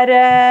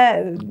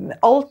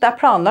alt er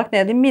planlagt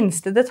ned i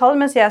minste detalj,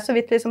 mens jeg så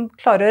vidt liksom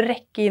klarer å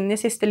rekke inn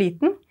i siste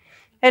liten.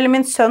 Eller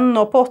min sønn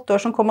nå på 8 år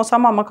som kom og sa,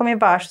 mamma, kan vi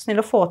være så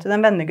snill å få til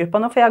den vennegruppa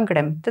nå, for jeg har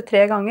glemt det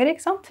 3 ganger,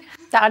 ikke sant?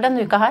 Det er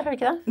denne uka her, er det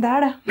ikke det? Det er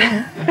det.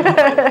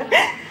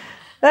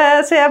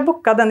 Så jeg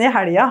booket den i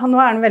helga, og nå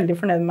er den veldig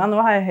fornøyd med meg,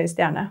 nå har jeg høy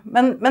stjerne.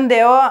 Men det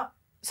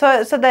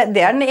så det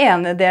er den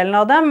ene delen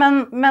av det,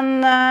 men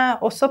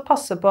også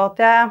passe på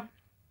at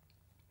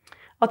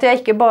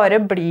jeg ikke bare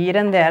blir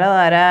en del av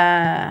det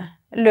der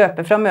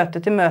løpe fra møte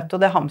til møte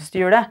og det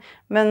hamsterhjulet,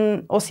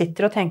 og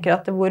sitter og tenker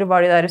at hvor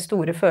var de der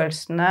store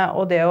følelsene,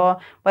 og det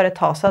å bare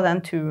ta seg den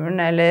turen,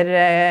 eller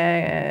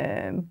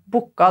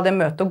booke av det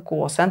møtet og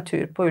gå seg en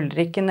tur på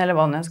Ulriken, eller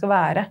hva det skal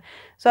være.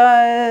 Så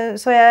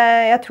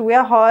jeg tror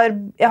jeg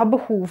har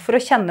behov for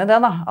å kjenne det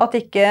da, at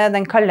ikke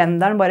den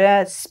kalenderen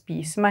bare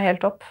spiser meg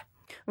helt opp.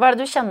 Hva er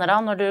det du kjenner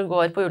da når du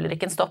går på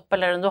Ulriken stopp,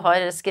 eller når du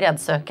har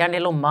skredsøkeren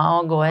i lomma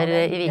og går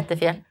i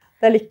hvite fjell?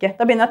 Det er lykke.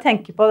 Da begynner jeg å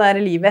tenke på det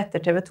her livet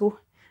etter TV 2.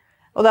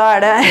 Og da er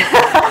det...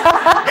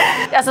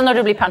 Altså når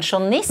du blir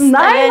pensjonist?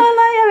 Nei,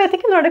 jeg vet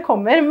ikke når det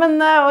kommer,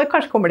 og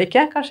kanskje kommer det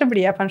ikke. Kanskje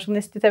blir jeg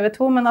pensjonist i TV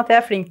 2, men at jeg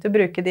er flink til å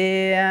bruke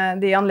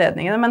de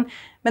anledningene.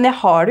 Men jeg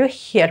har det jo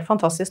helt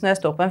fantastisk når jeg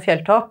står på en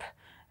fjelltopp.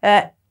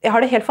 Jeg har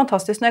det helt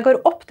fantastisk når jeg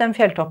går opp den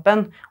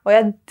fjelltoppen, og jeg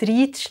er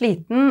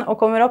dritsliten og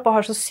kommer opp og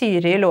har så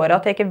syre i låret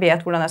at jeg ikke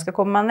vet hvordan jeg skal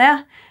komme meg ned.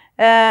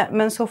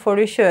 Men så får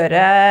du kjøre,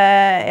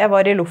 jeg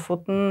var i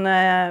Lofoten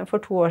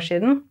for 2 år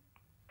siden,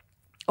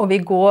 og vi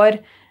går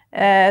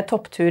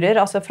toppturer,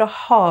 altså fra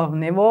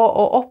havnivå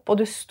og opp, og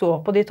du står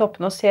på de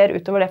toppene og ser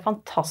utover det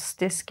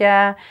fantastiske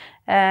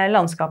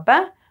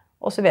landskapet,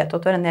 og så vet du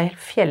at du har en hel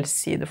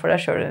fjellside for deg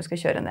selv når du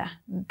skal kjøre ned.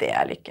 Det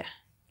lykke.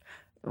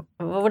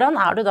 Hvordan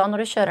du da når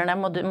du kjører ned?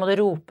 Må du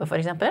rope, for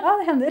eksempel? Ja,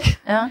 det hender.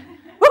 Ja.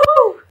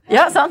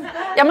 Ja, sant.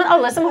 Ja, men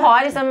alle som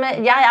har liksom,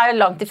 jeg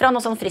langt ifra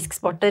noen sånn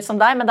frisksporter som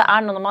deg, men det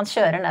noe når man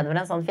kjører nedover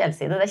en sånn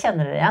fjellside, det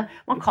kjenner dere igjen.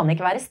 Man kan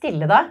ikke være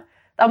stille da.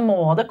 Da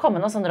må det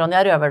komme noe sånn Ronja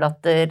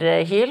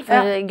Røverdatter-hyl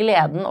for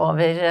gleden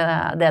over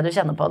det du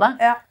kjenner på det.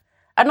 Ja.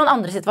 Det noen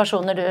andre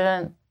situasjoner du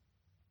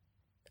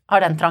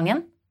har den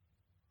trangen?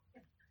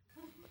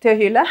 Til å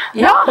hyle?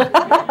 Ja!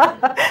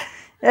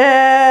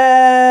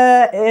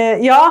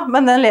 Ja,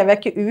 men den lever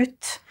jeg ikke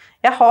ut.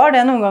 Jeg har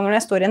det noen ganger når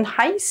jeg står i en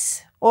heis,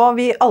 og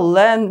vi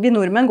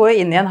nordmenn går jo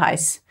inn i en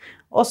heis.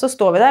 Og så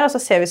står vi der, og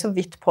så ser vi så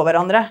vidt på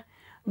hverandre.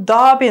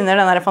 Da begynner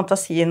den der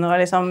fantasien, og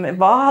liksom,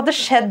 hva hadde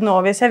skjedd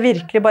nå hvis jeg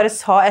virkelig bare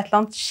sa et eller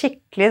annet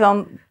skikkelig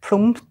sånn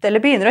plumpt,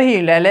 eller begynner å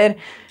hyle, eller...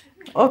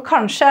 Og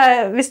kanskje,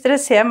 hvis dere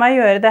ser meg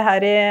gjøre det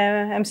her i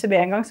MCB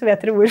en gang, så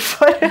vet dere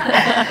hvorfor.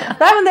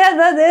 Nei, men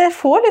det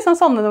får liksom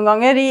sånne noen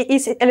ganger,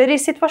 eller i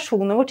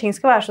situasjoner hvor ting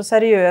skal være så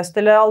seriøst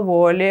eller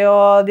alvorlig,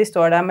 og de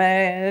står der med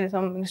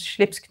liksom,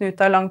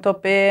 slipsknuta langt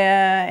opp i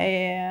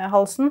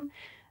halsen,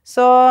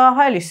 så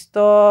har jeg lyst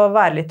til å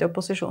være litt i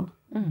opposisjon.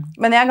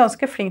 Men jeg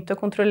ganske flink til å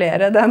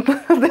kontrollere den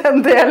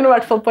delen, i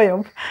hvert fall på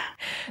jobb.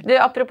 Du,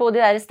 apropos de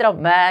der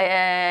stramme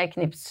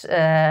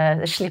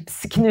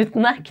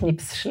slipsknutene,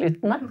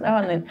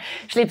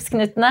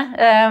 slipsknutene.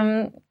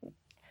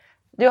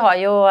 Du har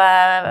jo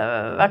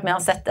vært med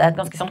å sette et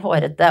ganske sånn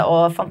hårete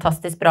og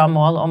fantastisk bra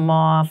mål om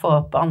å få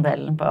opp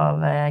andelen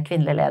av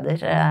kvinnelige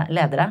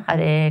ledere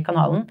her i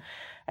kanalen.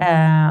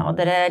 Og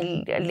dere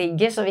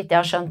ligger, så vidt jeg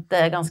har skjønt,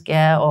 ganske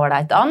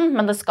ålreit an,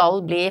 men det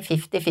skal bli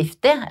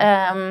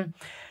 50-50.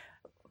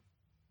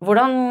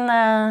 Hvordan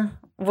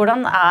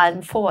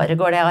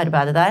foregår det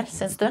arbeidet der,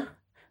 synes du?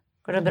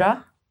 Går det bra?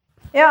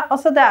 Ja,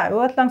 altså det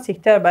jo et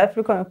langsiktig arbeid, for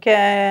du kan jo ikke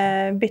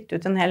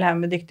bytte ut en hel haug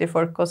med dyktige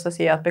folk og så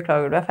si at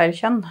beklager, du feil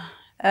kjønn.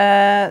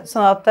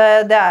 Sånn at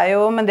det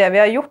jo, men det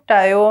vi har gjort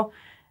jo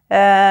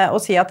å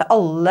si at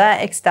alle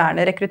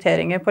eksterne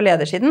rekrutteringer på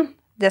ledersiden,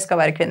 det skal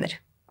være kvinner.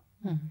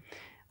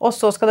 Og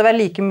så skal det være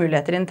like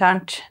muligheter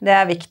internt. Det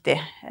viktig.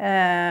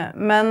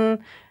 Men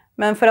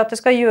for at det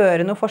skal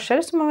gjøre noe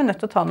forskjell, så må vi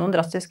nødt til å ta noen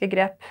drastiske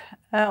grep.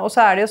 Og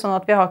så det jo sånn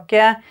at vi har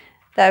ikke,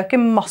 det jo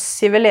ikke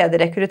massive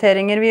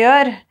lederrekrutteringer vi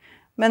gjør,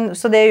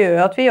 så det gjør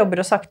jo at vi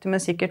jobber oss sakte,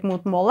 men sikkert mot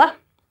målet.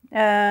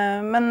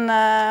 Men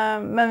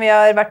vi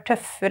har vært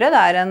tøffere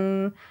der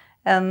enn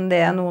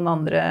det noen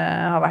andre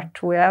har vært,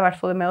 tror jeg, i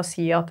hvert fall med å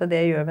si at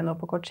det gjør vi nå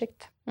på kort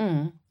sikt.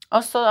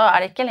 Og så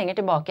det ikke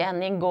lenger tilbake enn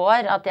i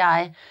går at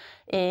jeg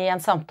i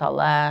en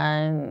samtale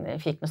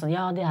fikk med sånn,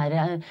 ja,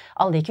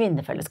 alle de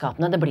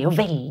kvinnefellesskapene, det blir jo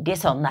veldig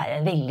sånn,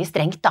 veldig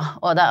strengt da,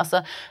 og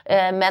altså,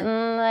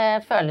 menn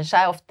føler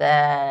seg ofte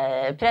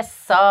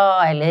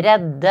pressa eller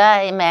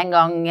redde med en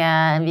gang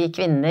vi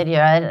kvinner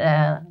gjør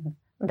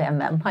det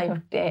menn har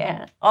gjort i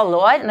alle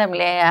år,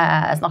 nemlig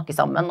snakke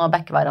sammen og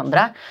backe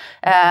hverandre.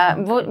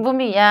 Hvor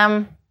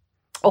mye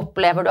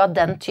opplever du av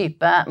den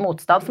type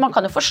motstand? For man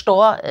kan jo forstå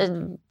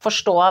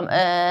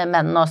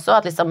mennene også,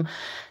 at liksom,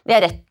 de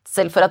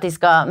redsel for at de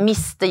skal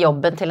miste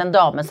jobben til en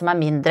dame som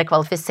mindre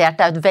kvalifisert.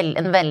 Det jo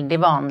en veldig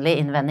vanlig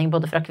innvending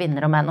både fra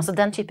kvinner og menn. Altså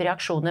den type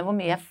reaksjoner, hvor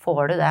mye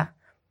får du det?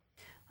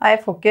 Nei,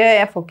 jeg får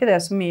ikke det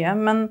så mye,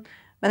 men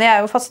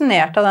jeg jo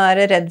fascinert av den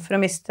der redd for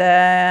å miste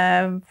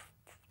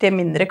til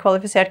mindre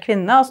kvalifisert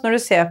kvinne. Altså når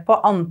du ser på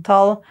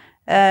antall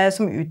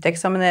som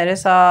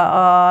uteksamineres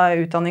av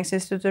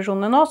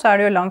utdanningsinstitusjonene nå, så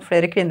det jo langt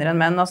flere kvinner enn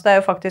menn. Altså det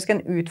jo faktisk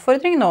en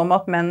utfordring nå om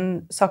at menn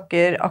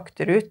sakker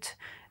akterut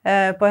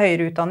på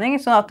høyere utdanning.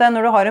 Sånn at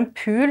når du har en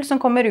pool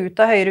som kommer ut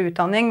av høyere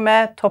utdanning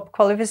med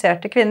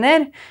toppkvalifiserte kvinner,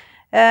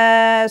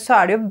 så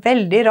det jo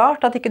veldig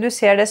rart at ikke du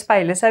ser det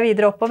speile seg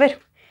videre oppover.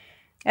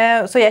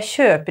 Så jeg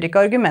kjøper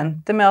ikke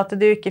argumentet med at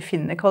du ikke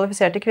finner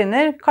kvalifiserte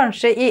kvinner.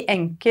 Kanskje i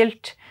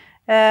enkelte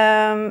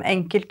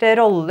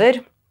roller,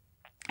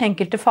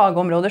 enkelte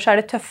fagområder, så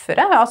det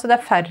tøffere. Altså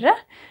det færre.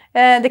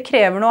 Det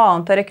krever noe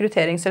annet av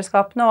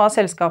rekrutteringsselskapene og av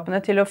selskapene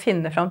til å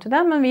finne frem til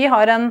det. Men vi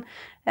har en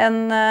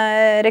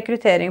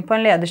rekruttering på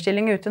en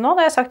lederstilling ute nå. Da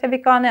har jeg sagt at jeg vil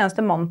ikke ha en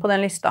eneste mann på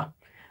den lista.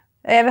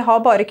 Jeg vil ha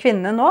bare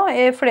kvinner nå,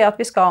 fordi at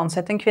vi skal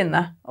ansette en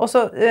kvinne. Og så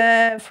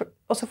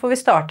får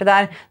vi starte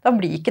der. Da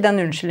blir ikke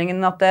den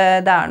unnskyldningen at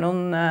det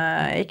noen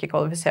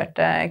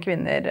ikke-kvalifiserte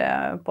kvinner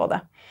på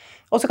det.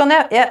 Og så kan det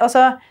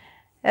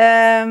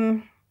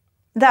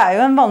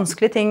jo en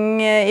vanskelig ting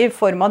i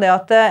form av det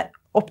at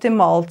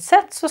optimalt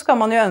sett så skal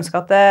man jo ønske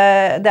at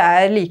det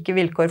like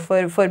vilkår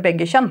for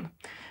begge kjønn.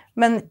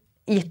 Men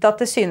gitt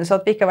at det synes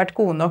at vi ikke har vært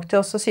gode nok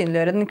til å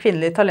synliggjøre den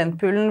kvinnelige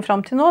talentpoolen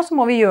frem til nå, så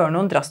må vi gjøre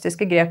noen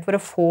drastiske grep for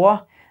å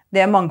få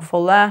det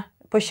mangfoldet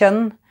på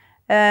kjønn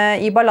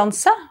i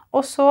balanse.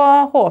 Og så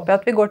håper jeg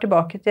at vi går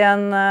tilbake til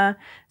en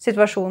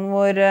situasjon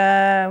hvor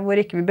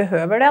ikke vi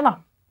behøver det da.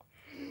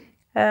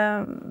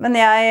 Men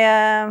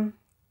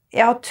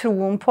jeg har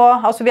troen på,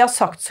 altså vi har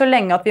sagt så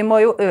lenge at vi må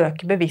jo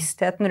øke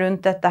bevisstheten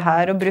rundt dette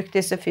her, og bruke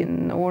disse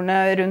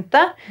Finn-ordene rundt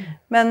det,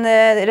 men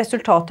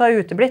resultatet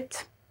har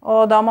uteblitt,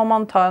 og da må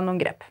man ta noen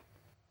grep.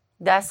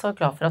 Det er jeg så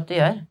glad for at du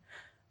gjør.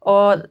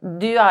 Og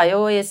du er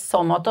jo i så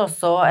måte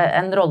også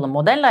en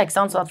rollemodell, ikke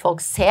sant? Så at folk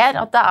ser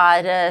at det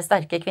er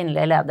sterke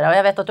kvinnelige ledere. Og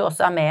jeg vet at du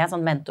også er med i et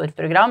sånt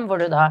mentorprogram,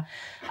 hvor du da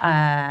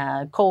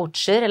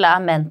coacher, eller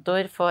er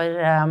mentor for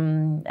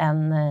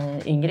en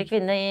yngre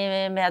kvinne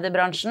i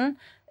mediebransjen.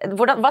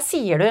 Hva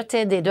sier du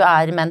til de du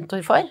er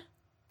mentor for?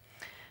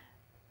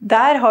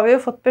 Der har vi jo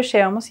fått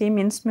beskjed om å si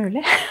minst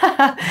mulig.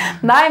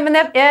 Nei, men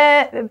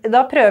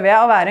da prøver jeg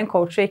å være en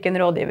coach og ikke en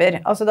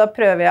rådgiver. Altså da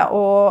prøver jeg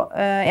å,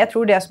 jeg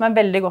tror det som er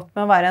veldig godt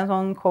med å være en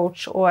sånn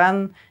coach og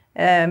en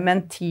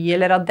mentee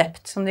eller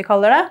adept som de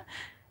kaller det,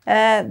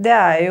 det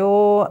er jo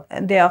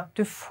det at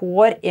du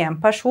får en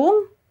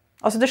person,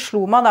 altså det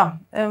slo meg da,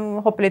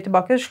 hoppe litt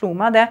tilbake, det slo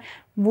meg det,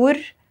 hvor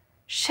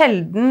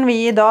sjelden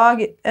vi i dag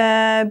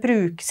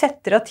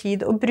setter av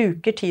tid og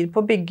bruker tid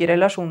på å bygge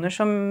relasjoner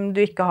som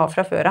du ikke har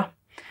fra før av.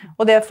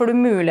 Og det får du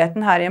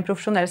muligheten her i en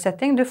profesjonell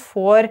setting. Du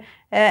får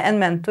en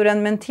mentor,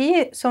 en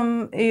mentee,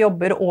 som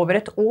jobber over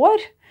et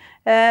år,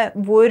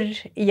 hvor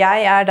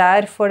jeg er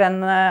der for den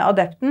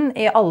adepten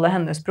i alle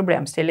hennes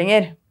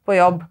problemstillinger på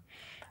jobb.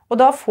 Og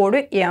da får du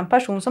en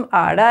person som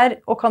er der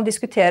og kan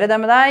diskutere det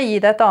med deg,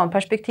 gi deg et annet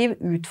perspektiv,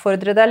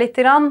 utfordre deg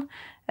litt grann.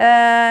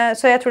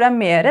 Så jeg tror det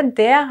er mer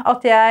det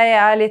at jeg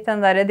er litt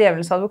den der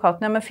djevelens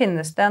advokaten. Ja, men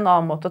finnes det en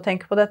annen måte å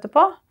tenke på dette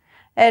på?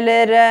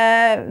 Eller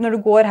når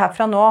du går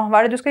herfra nå, hva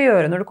er det du skal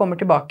gjøre når du kommer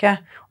tilbake?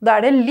 Og da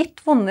er det litt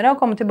vondere å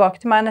komme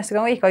tilbake til meg neste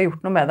gang og ikke ha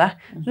gjort noe med det.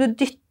 Så du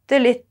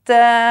dytter litt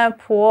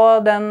på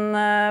den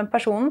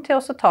personen til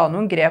å ta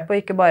noen grep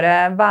og ikke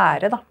bare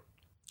være, da.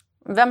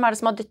 Hvem er det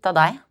som har dyttet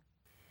deg?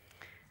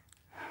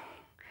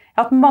 Jeg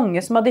har hatt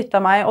mange som har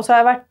dyttet meg, og så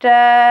har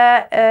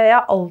jeg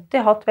har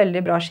alltid hatt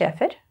veldig bra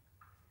sjefer.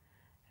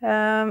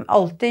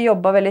 Alltid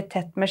jobbet veldig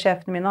tett med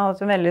sjefene mine,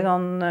 hatt en veldig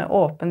sånn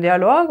åpen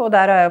dialog, og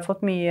der har jeg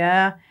fått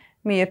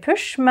mye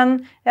push, men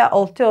jeg har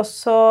alltid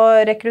også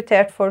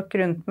rekruttert folk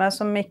rundt meg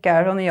som ikke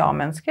er sånn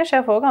ja-mennesker, så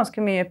jeg får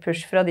ganske mye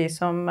push fra de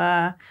som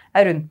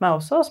er rundt meg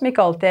også, og som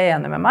ikke alltid er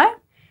enige med meg.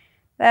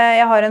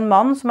 Jeg har en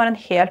mann som har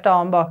en helt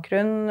annen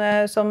bakgrunn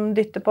som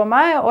dytter på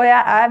meg, og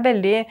jeg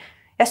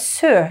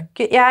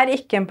er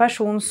ikke en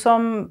person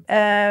som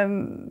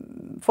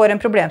får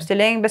en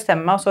problemstilling,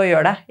 bestemmer meg og så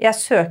gjør det. Jeg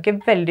søker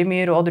veldig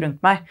mye råd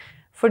rundt meg,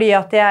 fordi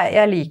at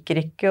jeg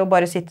liker ikke å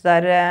bare sitte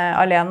der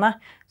alene.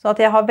 Så at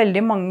jeg har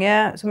veldig mange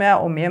som jeg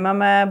omgir meg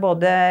med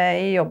både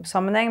i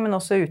jobbsammenheng, men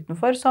også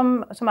utenfor,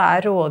 som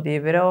er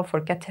rådgivere og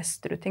folk jeg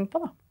tester ut ting på,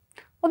 da.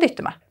 Og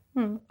dytter meg.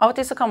 Av og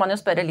til så kan man jo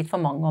spørre litt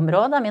for mange om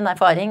råd, er min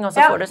erfaring, og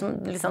så får du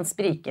litt sånn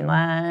sprikende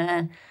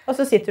og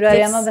så sitter du her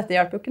igjen, og dette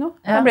hjelper jo ikke noe.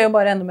 Jeg blir jo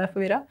bare enda mer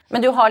forvirret.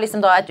 Men du har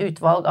liksom da et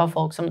utvalg av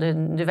folk som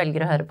du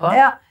velger å høre på?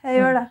 Ja, jeg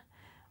gjør det.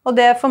 Og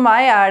det for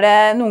meg er det,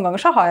 noen ganger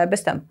så har jeg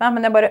bestemt meg,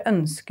 men jeg bare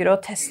ønsker å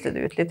teste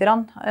det ut litt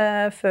grann,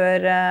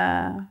 før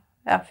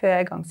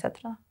jeg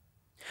igangsetter det.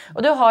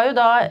 Og du har jo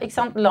da, ikke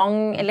sant,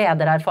 lang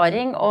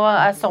ledererfaring,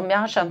 og som jeg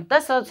har skjønt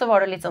det, så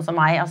var du litt sånn som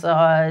meg, altså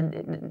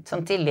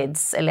sånn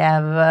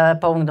tillitselev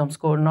på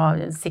ungdomsskolen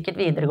og sikkert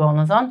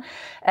videregående og sånn.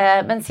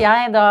 Mens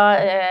jeg da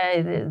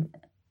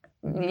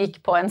gikk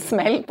på en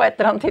smell på et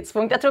eller annet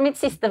tidspunkt. Jeg tror mitt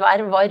siste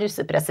verv var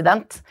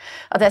russepresident.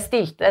 At jeg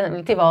stilte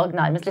til valg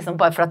nærmest liksom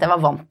bare for at jeg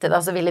var vant til det,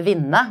 og så ville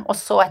vinne. Og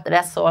så etter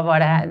det så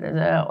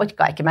orket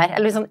jeg ikke mer.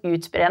 Jeg ble liksom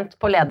utbrent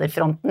på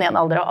lederfronten i en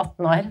alder av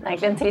 18 år. Det er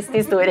egentlig en trist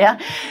historie.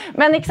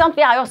 Men ikke sant,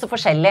 vi er jo også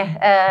forskjellige.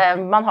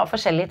 Man har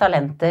forskjellige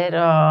talenter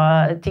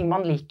og ting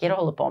man liker å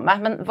holde på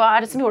med. Men hva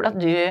er det som gjorde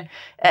at du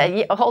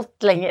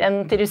holdt lenger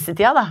enn til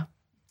russetida da?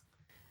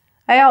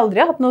 Jeg har aldri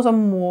hatt noe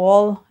sånn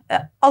mål. Jeg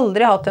har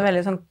aldri hatt en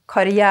veldig sånn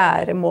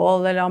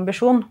karrieremål eller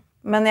ambisjon,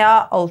 men jeg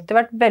har alltid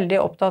vært veldig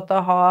opptatt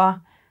av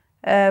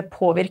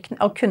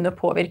å kunne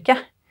påvirke.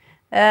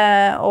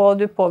 Og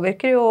du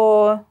påvirker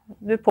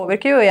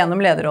jo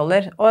gjennom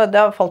lederroller, og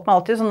det har falt meg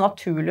alltid sånn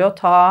naturlig å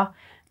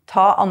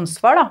ta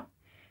ansvar da.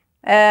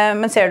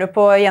 Men ser du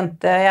på jeg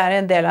er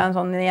en del av en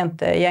sånn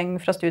jentegjeng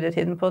fra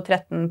studietiden på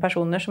 13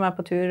 personer som er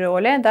på tur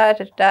årlig,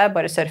 der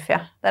bare surfer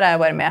jeg, der er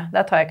jeg bare med.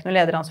 Der tar jeg ikke noe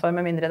lederansvar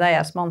med mindre det er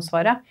jeg som har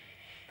ansvaret.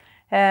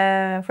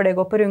 For det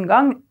går på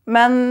rundgang.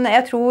 Men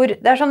jeg tror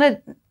det er sånne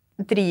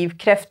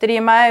drivkrefter i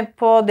meg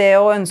på det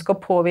å ønske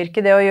å påvirke,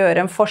 det å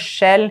gjøre en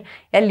forskjell.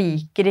 Jeg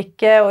liker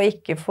ikke å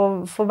ikke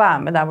få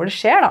være med der hvor det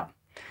skjer da.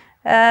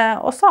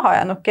 Og så har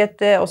jeg nok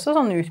også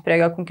sånn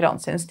utpreget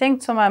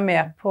konkurranseinstinkt som er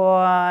med på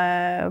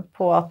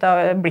at det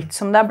har blitt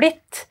som det har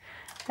blitt.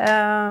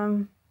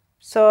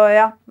 Så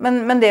ja,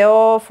 men det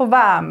å få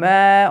være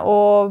med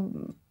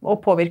og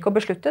påvirke og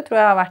beslutte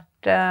tror jeg har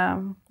vært,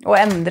 å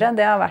endre,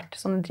 det har vært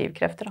sånne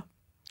drivkrefter da.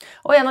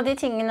 Og en av de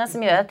tingene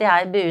som gjør at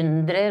jeg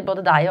beundrer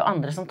både deg og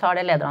andre som tar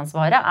det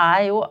lederansvaret,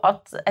 er jo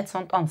at et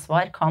sånt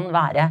ansvar kan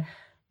være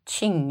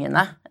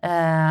tyngende.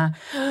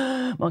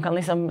 Man kan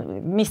liksom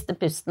miste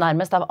pusten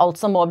nærmest av alt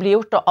som må bli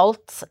gjort, og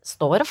alt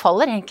står og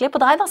faller egentlig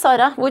på deg da,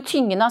 Sara. Hvor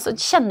tyngende, altså,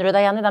 kjenner du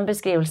deg igjen i den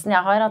beskrivelsen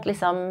jeg har, at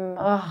liksom,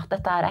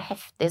 dette her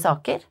heftige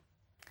saker?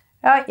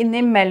 Ja,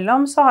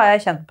 innimellom så har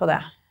jeg kjent på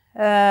det.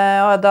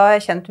 Og da har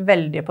jeg kjent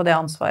veldig på det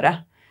ansvaret.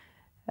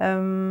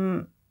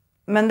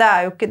 Men det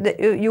jo ikke,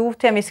 jo,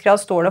 til en viss grad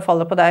står det og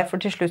faller på deg, for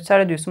til slutt så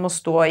det du som må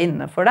stå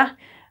inne for det.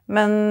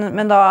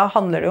 Men da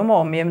handler det jo om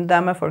å omgi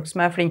deg med folk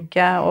som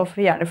flinke, og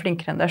gjerne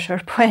flinkere enn deg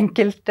selv på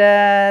enkelte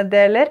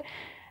deler.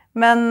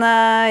 Men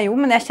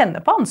jeg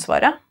kjenner på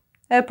ansvaret,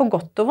 på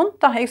godt og vondt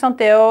da, ikke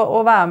sant? Det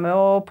å være med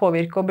og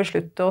påvirke og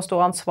beslutte og stå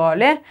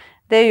ansvarlig,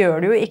 det gjør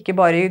du jo ikke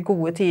bare i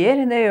gode tider,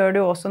 det gjør du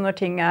jo også når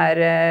ting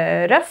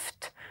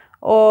røft.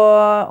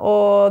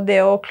 Og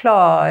det å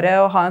klare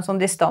å ha en sånn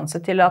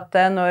distanse til at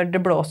når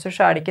det blåser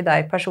så det ikke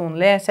deg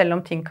personlig, selv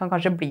om ting kan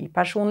kanskje bli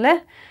personlig.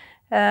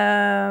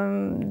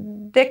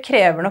 Det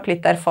krever nok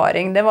litt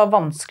erfaring. Det var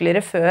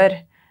vanskeligere før.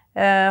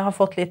 Jeg har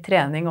fått litt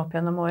trening opp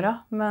gjennom året.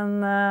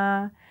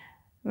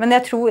 Men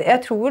jeg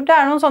tror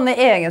det noen sånne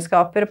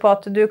egenskaper på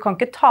at du kan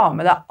ikke ta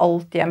med deg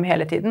alt hjem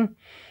hele tiden.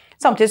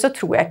 Samtidig så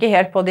tror jeg ikke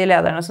helt på de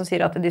lederne som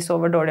sier at de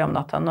sover dårlig om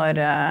natta,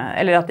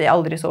 eller at de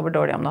aldri sover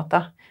dårlig om natta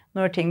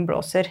når ting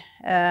blåser.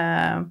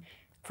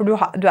 For du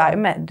jo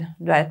med,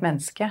 du et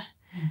menneske.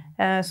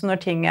 Så når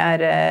ting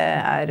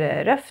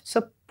røft, så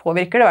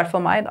påvirker det I hvert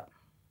fall meg da.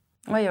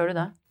 Hva gjør du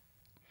da?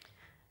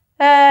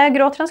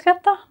 Gråter en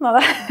skvett da.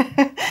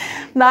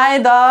 Nei,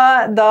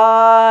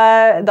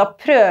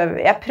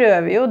 jeg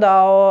prøver jo da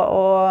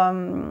å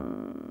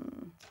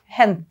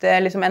hente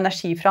liksom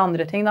energi fra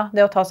andre ting da.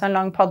 Det å ta seg en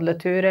lang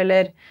padletur,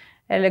 eller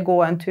gå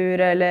en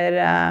tur,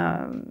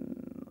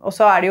 og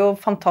så det jo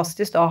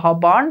fantastisk da å ha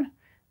barn,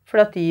 for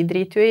at de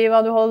driter jo I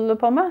hva du holder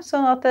på med,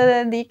 sånn at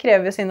de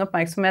krever sin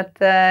oppmerksomhet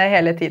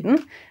hele tiden.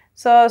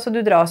 Så du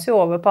dras jo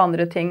over på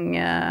andre ting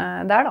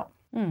der da.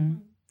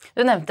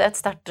 Du nevnte et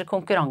sterkt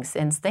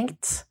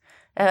konkurranseinstinkt.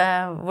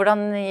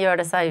 Hvordan gjør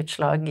det seg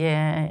utslag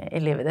I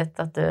livet ditt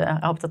at du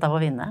opptatt av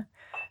å vinne?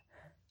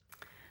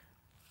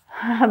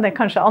 Det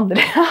kanskje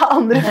andre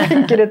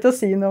flinkere til å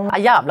si noe om.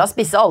 Jævla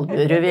spisse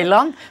albuer,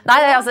 Willand.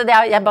 Nei, altså,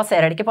 jeg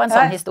baserer det ikke på en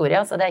sånn historie,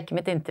 altså, det ikke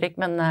mitt inntrykk,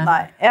 men...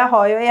 Nei,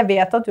 jeg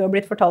vet at du har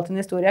blitt fortalt en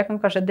historie, jeg kan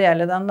kanskje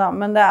dele den da,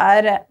 men det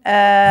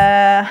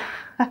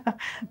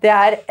det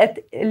et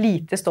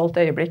lite stolt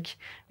øyeblikk.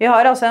 Vi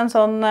har altså en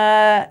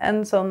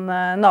sånn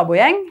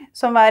nabogjeng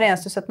som hver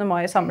eneste 17.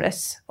 mai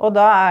samles, og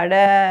da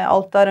det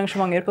alt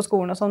arrangementer på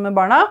skolen og sånn med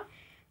barna,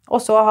 og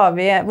så har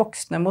vi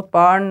voksne mot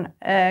barn,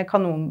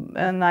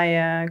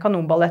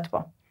 kanonball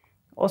etterpå,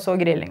 og så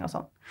grilling og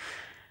sånn.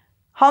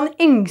 Han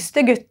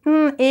yngste gutten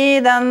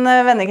I den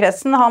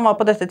vennekretsen, han var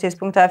på dette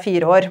tidspunktet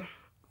 4 år.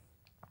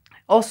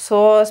 Og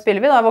så spiller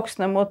vi da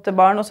voksne mot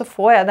barn, og så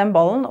får jeg den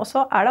ballen, og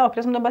så det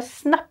akkurat som det bare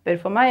snapper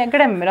for meg. Jeg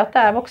glemmer at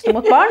det voksne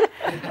mot barn,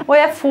 og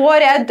jeg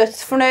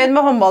dødsfornøyd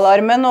med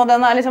håndballarmen, og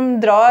den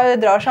liksom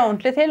drar seg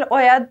ordentlig til,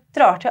 og jeg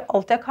drar til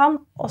alt jeg kan,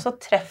 og så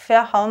treffer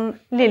jeg han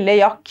lille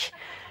Jack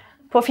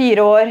på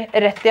 4 år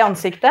rett I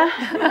ansiktet,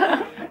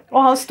 og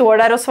han står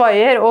der og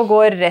svaier og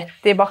går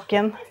rett I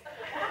bakken.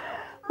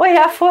 Og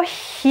jeg får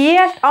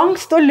helt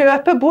angst og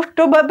løper bort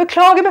og bare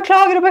beklager,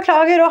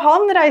 og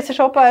han reiser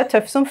seg opp og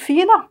tøff som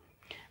fy da.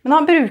 Men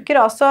han bruker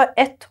altså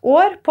 1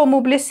 år på å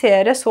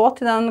mobilisere så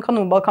til den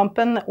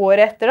kanonballkampen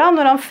året etter da,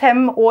 når han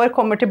 5 år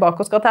kommer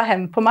tilbake og skal ta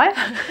hevn på meg.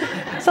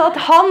 Så at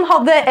han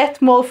hadde 1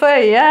 mål for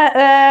øye,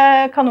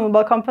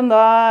 kanonballkampen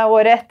da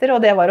året etter,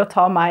 og det var å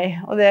ta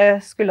meg. Og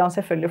det skulle han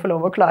selvfølgelig få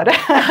lov å klare.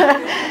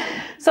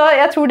 Så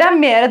jeg tror det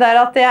mer der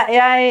at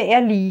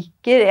jeg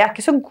liker, jeg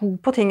ikke så god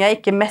på ting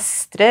jeg ikke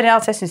mestrer,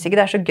 altså jeg synes ikke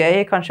det så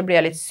gøy, kanskje blir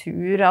jeg litt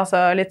sur,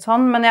 altså litt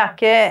sånn, men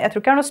jeg tror ikke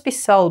jeg har noen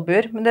spisse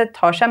albuer, men det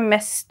tar seg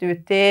mest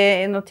ut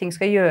I når ting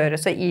skal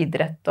gjøres og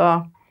idrett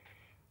og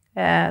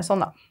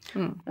sånn da.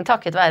 Men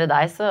takket være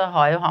deg så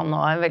har jo han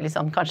nå en veldig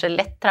sånn, kanskje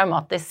lett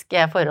traumatisk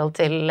forhold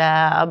til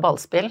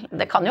ballspill.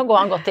 Det kan jo gå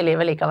han godt I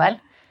livet likevel.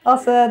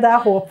 Altså, det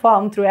håp for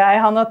han, tror jeg.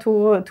 Han har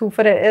to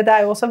foreldre.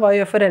 Det jo også hva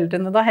gjør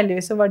foreldrene da.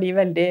 Heldigvis så var de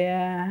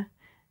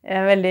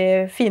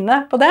veldig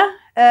fine på det.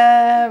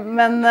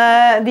 Men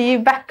de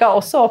backa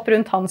også opp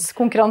rundt hans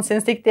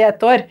konkurranseinstinkt I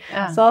 1 år.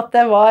 Ja. Så at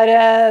det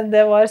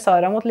var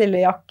Sara mot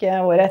lille Jack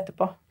året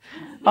etterpå.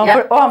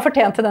 Og han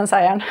fortjente den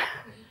seieren.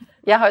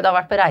 Jeg har jo da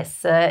vært på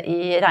reise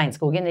I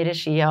Regnskogen I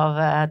regi av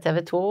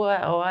TV 2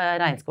 og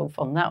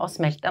Regnskogfondet og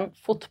smelt en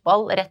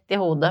fotball rett I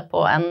hodet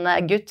på en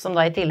gutt som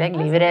da I tillegg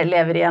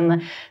lever I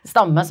en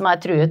stamme som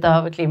truet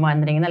av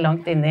klimaendringene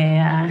langt inn I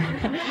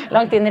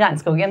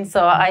regnskogen.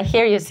 Så I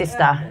hear you,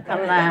 sister.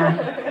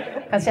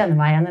 Kan kjenne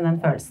meg igjen I den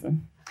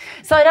følelsen.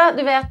 Sara,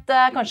 du vet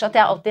kanskje at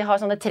jeg alltid har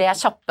sånne 3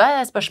 kjappe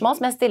spørsmål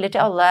som jeg stiller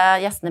til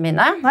alle gjestene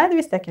mine. Nei, det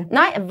visste jeg ikke.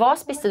 Nei, hva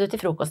spiste du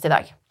til frokost I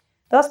dag?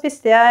 Da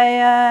spiste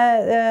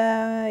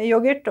jeg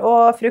yoghurt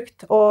og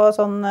frukt og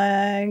sånn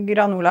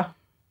granola.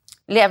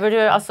 Lever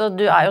du, altså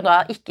du jo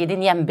da ikke I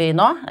din hjemby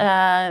nå.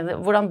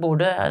 Hvordan bor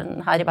du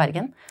her I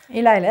Bergen?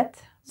 I leilighet.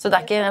 Så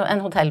det ikke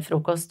en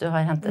hotellfrokost du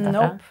har hentet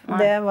derfra? Nope,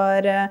 det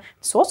var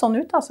sånn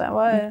ut altså, jeg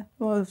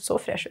var så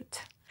fresh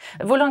ut.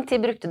 Hvor lang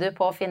tid brukte du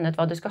på å finne ut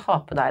hva du skal ha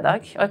på deg i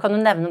dag? Og jeg kan jo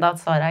nevne da at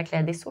Sara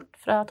kledd i sort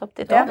fra topp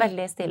til tå,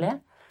 veldig stilig.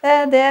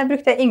 Det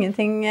brukte jeg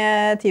ingenting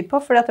tid på,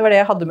 for det var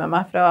det jeg hadde med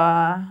meg fra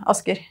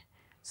Asker.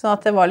 Sånn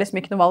at det var liksom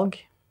ikke noe valg.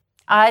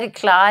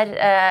 Klær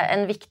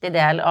en viktig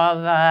del av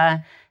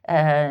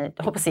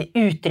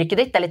uttrykket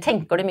ditt, eller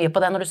tenker du mye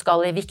på det når du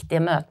skal i viktige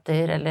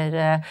møter,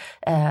 eller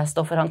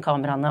stå foran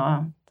kameraene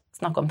og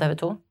snakke om TV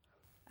 2?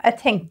 Jeg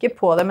tenker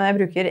på det, men jeg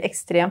bruker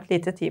ekstremt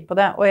lite tid på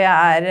det. Og jeg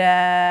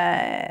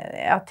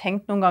har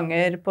tenkt noen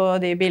ganger på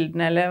de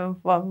bildene, eller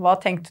hva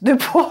tenkte du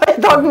på i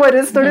dag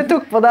morges når du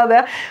tok på deg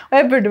det? Og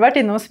jeg burde vært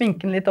innom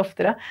sminken litt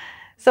oftere.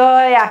 Så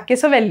jeg ikke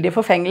så veldig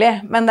forfengelig,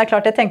 men det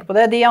klart jeg tenker på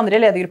det. De andre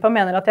i ledergruppa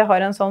mener at jeg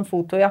har en sånn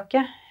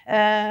fotojakke,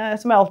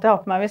 som jeg alltid har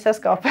på meg hvis jeg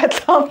skal på et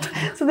eller annet.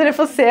 Så dere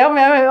får se om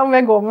jeg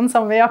går med den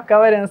samme jakka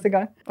hver eneste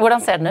gang.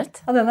 Hvordan ser den ut?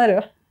 Ja, den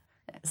rød.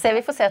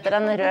 Vi får se etter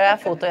den røde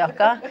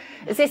fotojakka.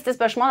 Siste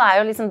spørsmål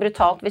jo liksom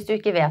brutalt hvis du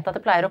ikke vet at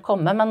det pleier å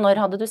komme, men når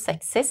hadde du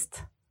sex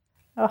sist?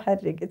 Å,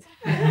 herregud.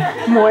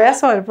 Må jeg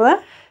svare på det?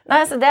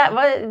 Nei, så nå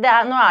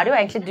det jo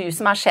egentlig du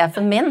som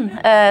sjefen min,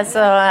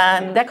 så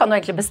det kan du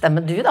egentlig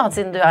bestemme du da,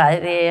 siden du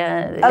i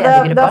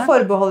ledergruppa. Da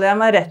forbeholder jeg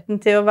meg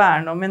retten til å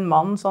verne om min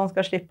mann, så han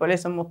skal slippe å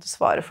liksom måtte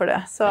svare for det.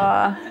 Så...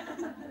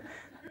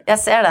 Jeg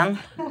ser den.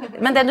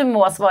 Men det du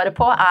må svare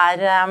på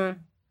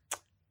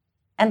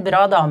en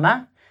bra dame.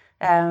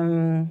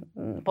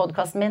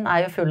 Podcasten min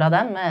jo full av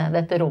dem, med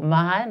dette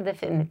rommet her,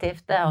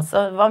 definitivt det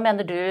også. Hva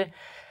mener du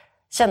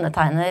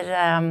kjennetegner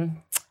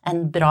en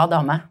bra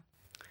dame?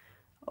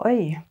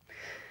 Oi.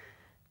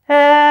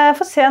 Jeg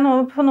får se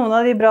på noen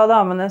av de bra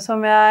damene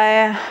som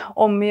jeg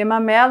omgir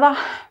meg med, da.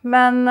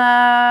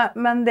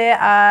 Men det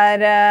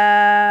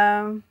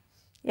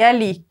jeg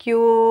liker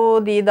jo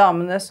de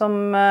damene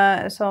som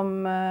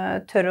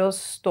tør å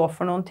stå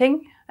for noen ting.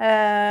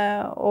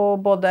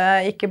 Og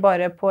ikke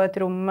bare på et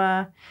rom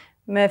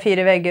med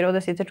 4 vegger og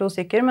det sitter 2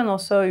 stykker, men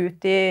også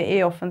ut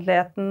i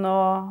offentligheten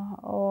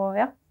og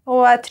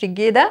trygg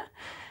i det.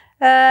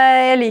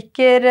 Jeg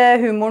liker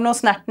humoren og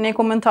snerten i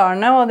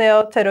kommentarene og det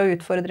å tørre å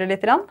utfordre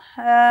litt.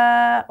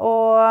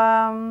 Og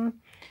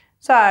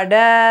så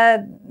det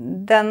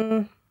den,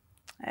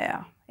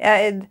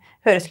 jeg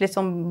høres litt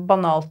sånn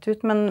banalt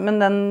ut,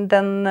 men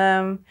den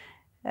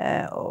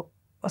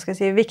hva skal jeg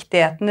si,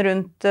 viktigheten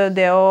rundt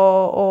det å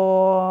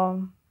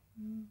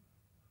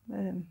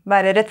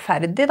være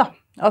rettferdig, da.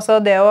 Altså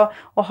det å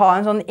ha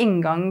en sånn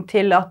inngang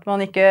til at man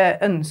ikke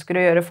ønsker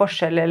å gjøre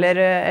forskjell,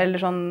 eller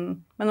sånn,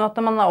 men at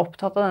man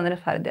opptatt av den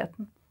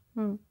rettferdigheten.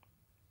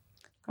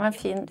 Det var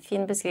en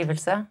fin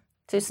beskrivelse.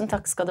 Tusen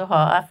takk skal du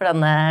ha for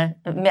denne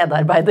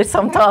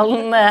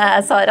medarbeidersamtalen,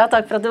 Sara.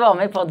 Takk for at du var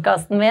med i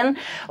podcasten min.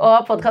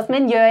 Og podcasten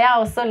min gjør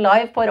jeg også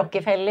live på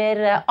Rockefeller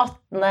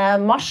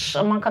 18. mars,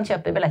 og man kan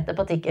kjøpe billetter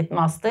på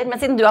Ticketmaster.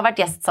 Men siden du har vært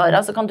gjest, Sara,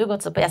 så kan du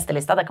godt stå på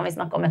gjestelista. Det kan vi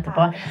snakke om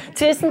etterpå.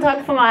 Tusen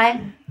takk for meg.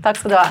 Takk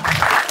skal du ha.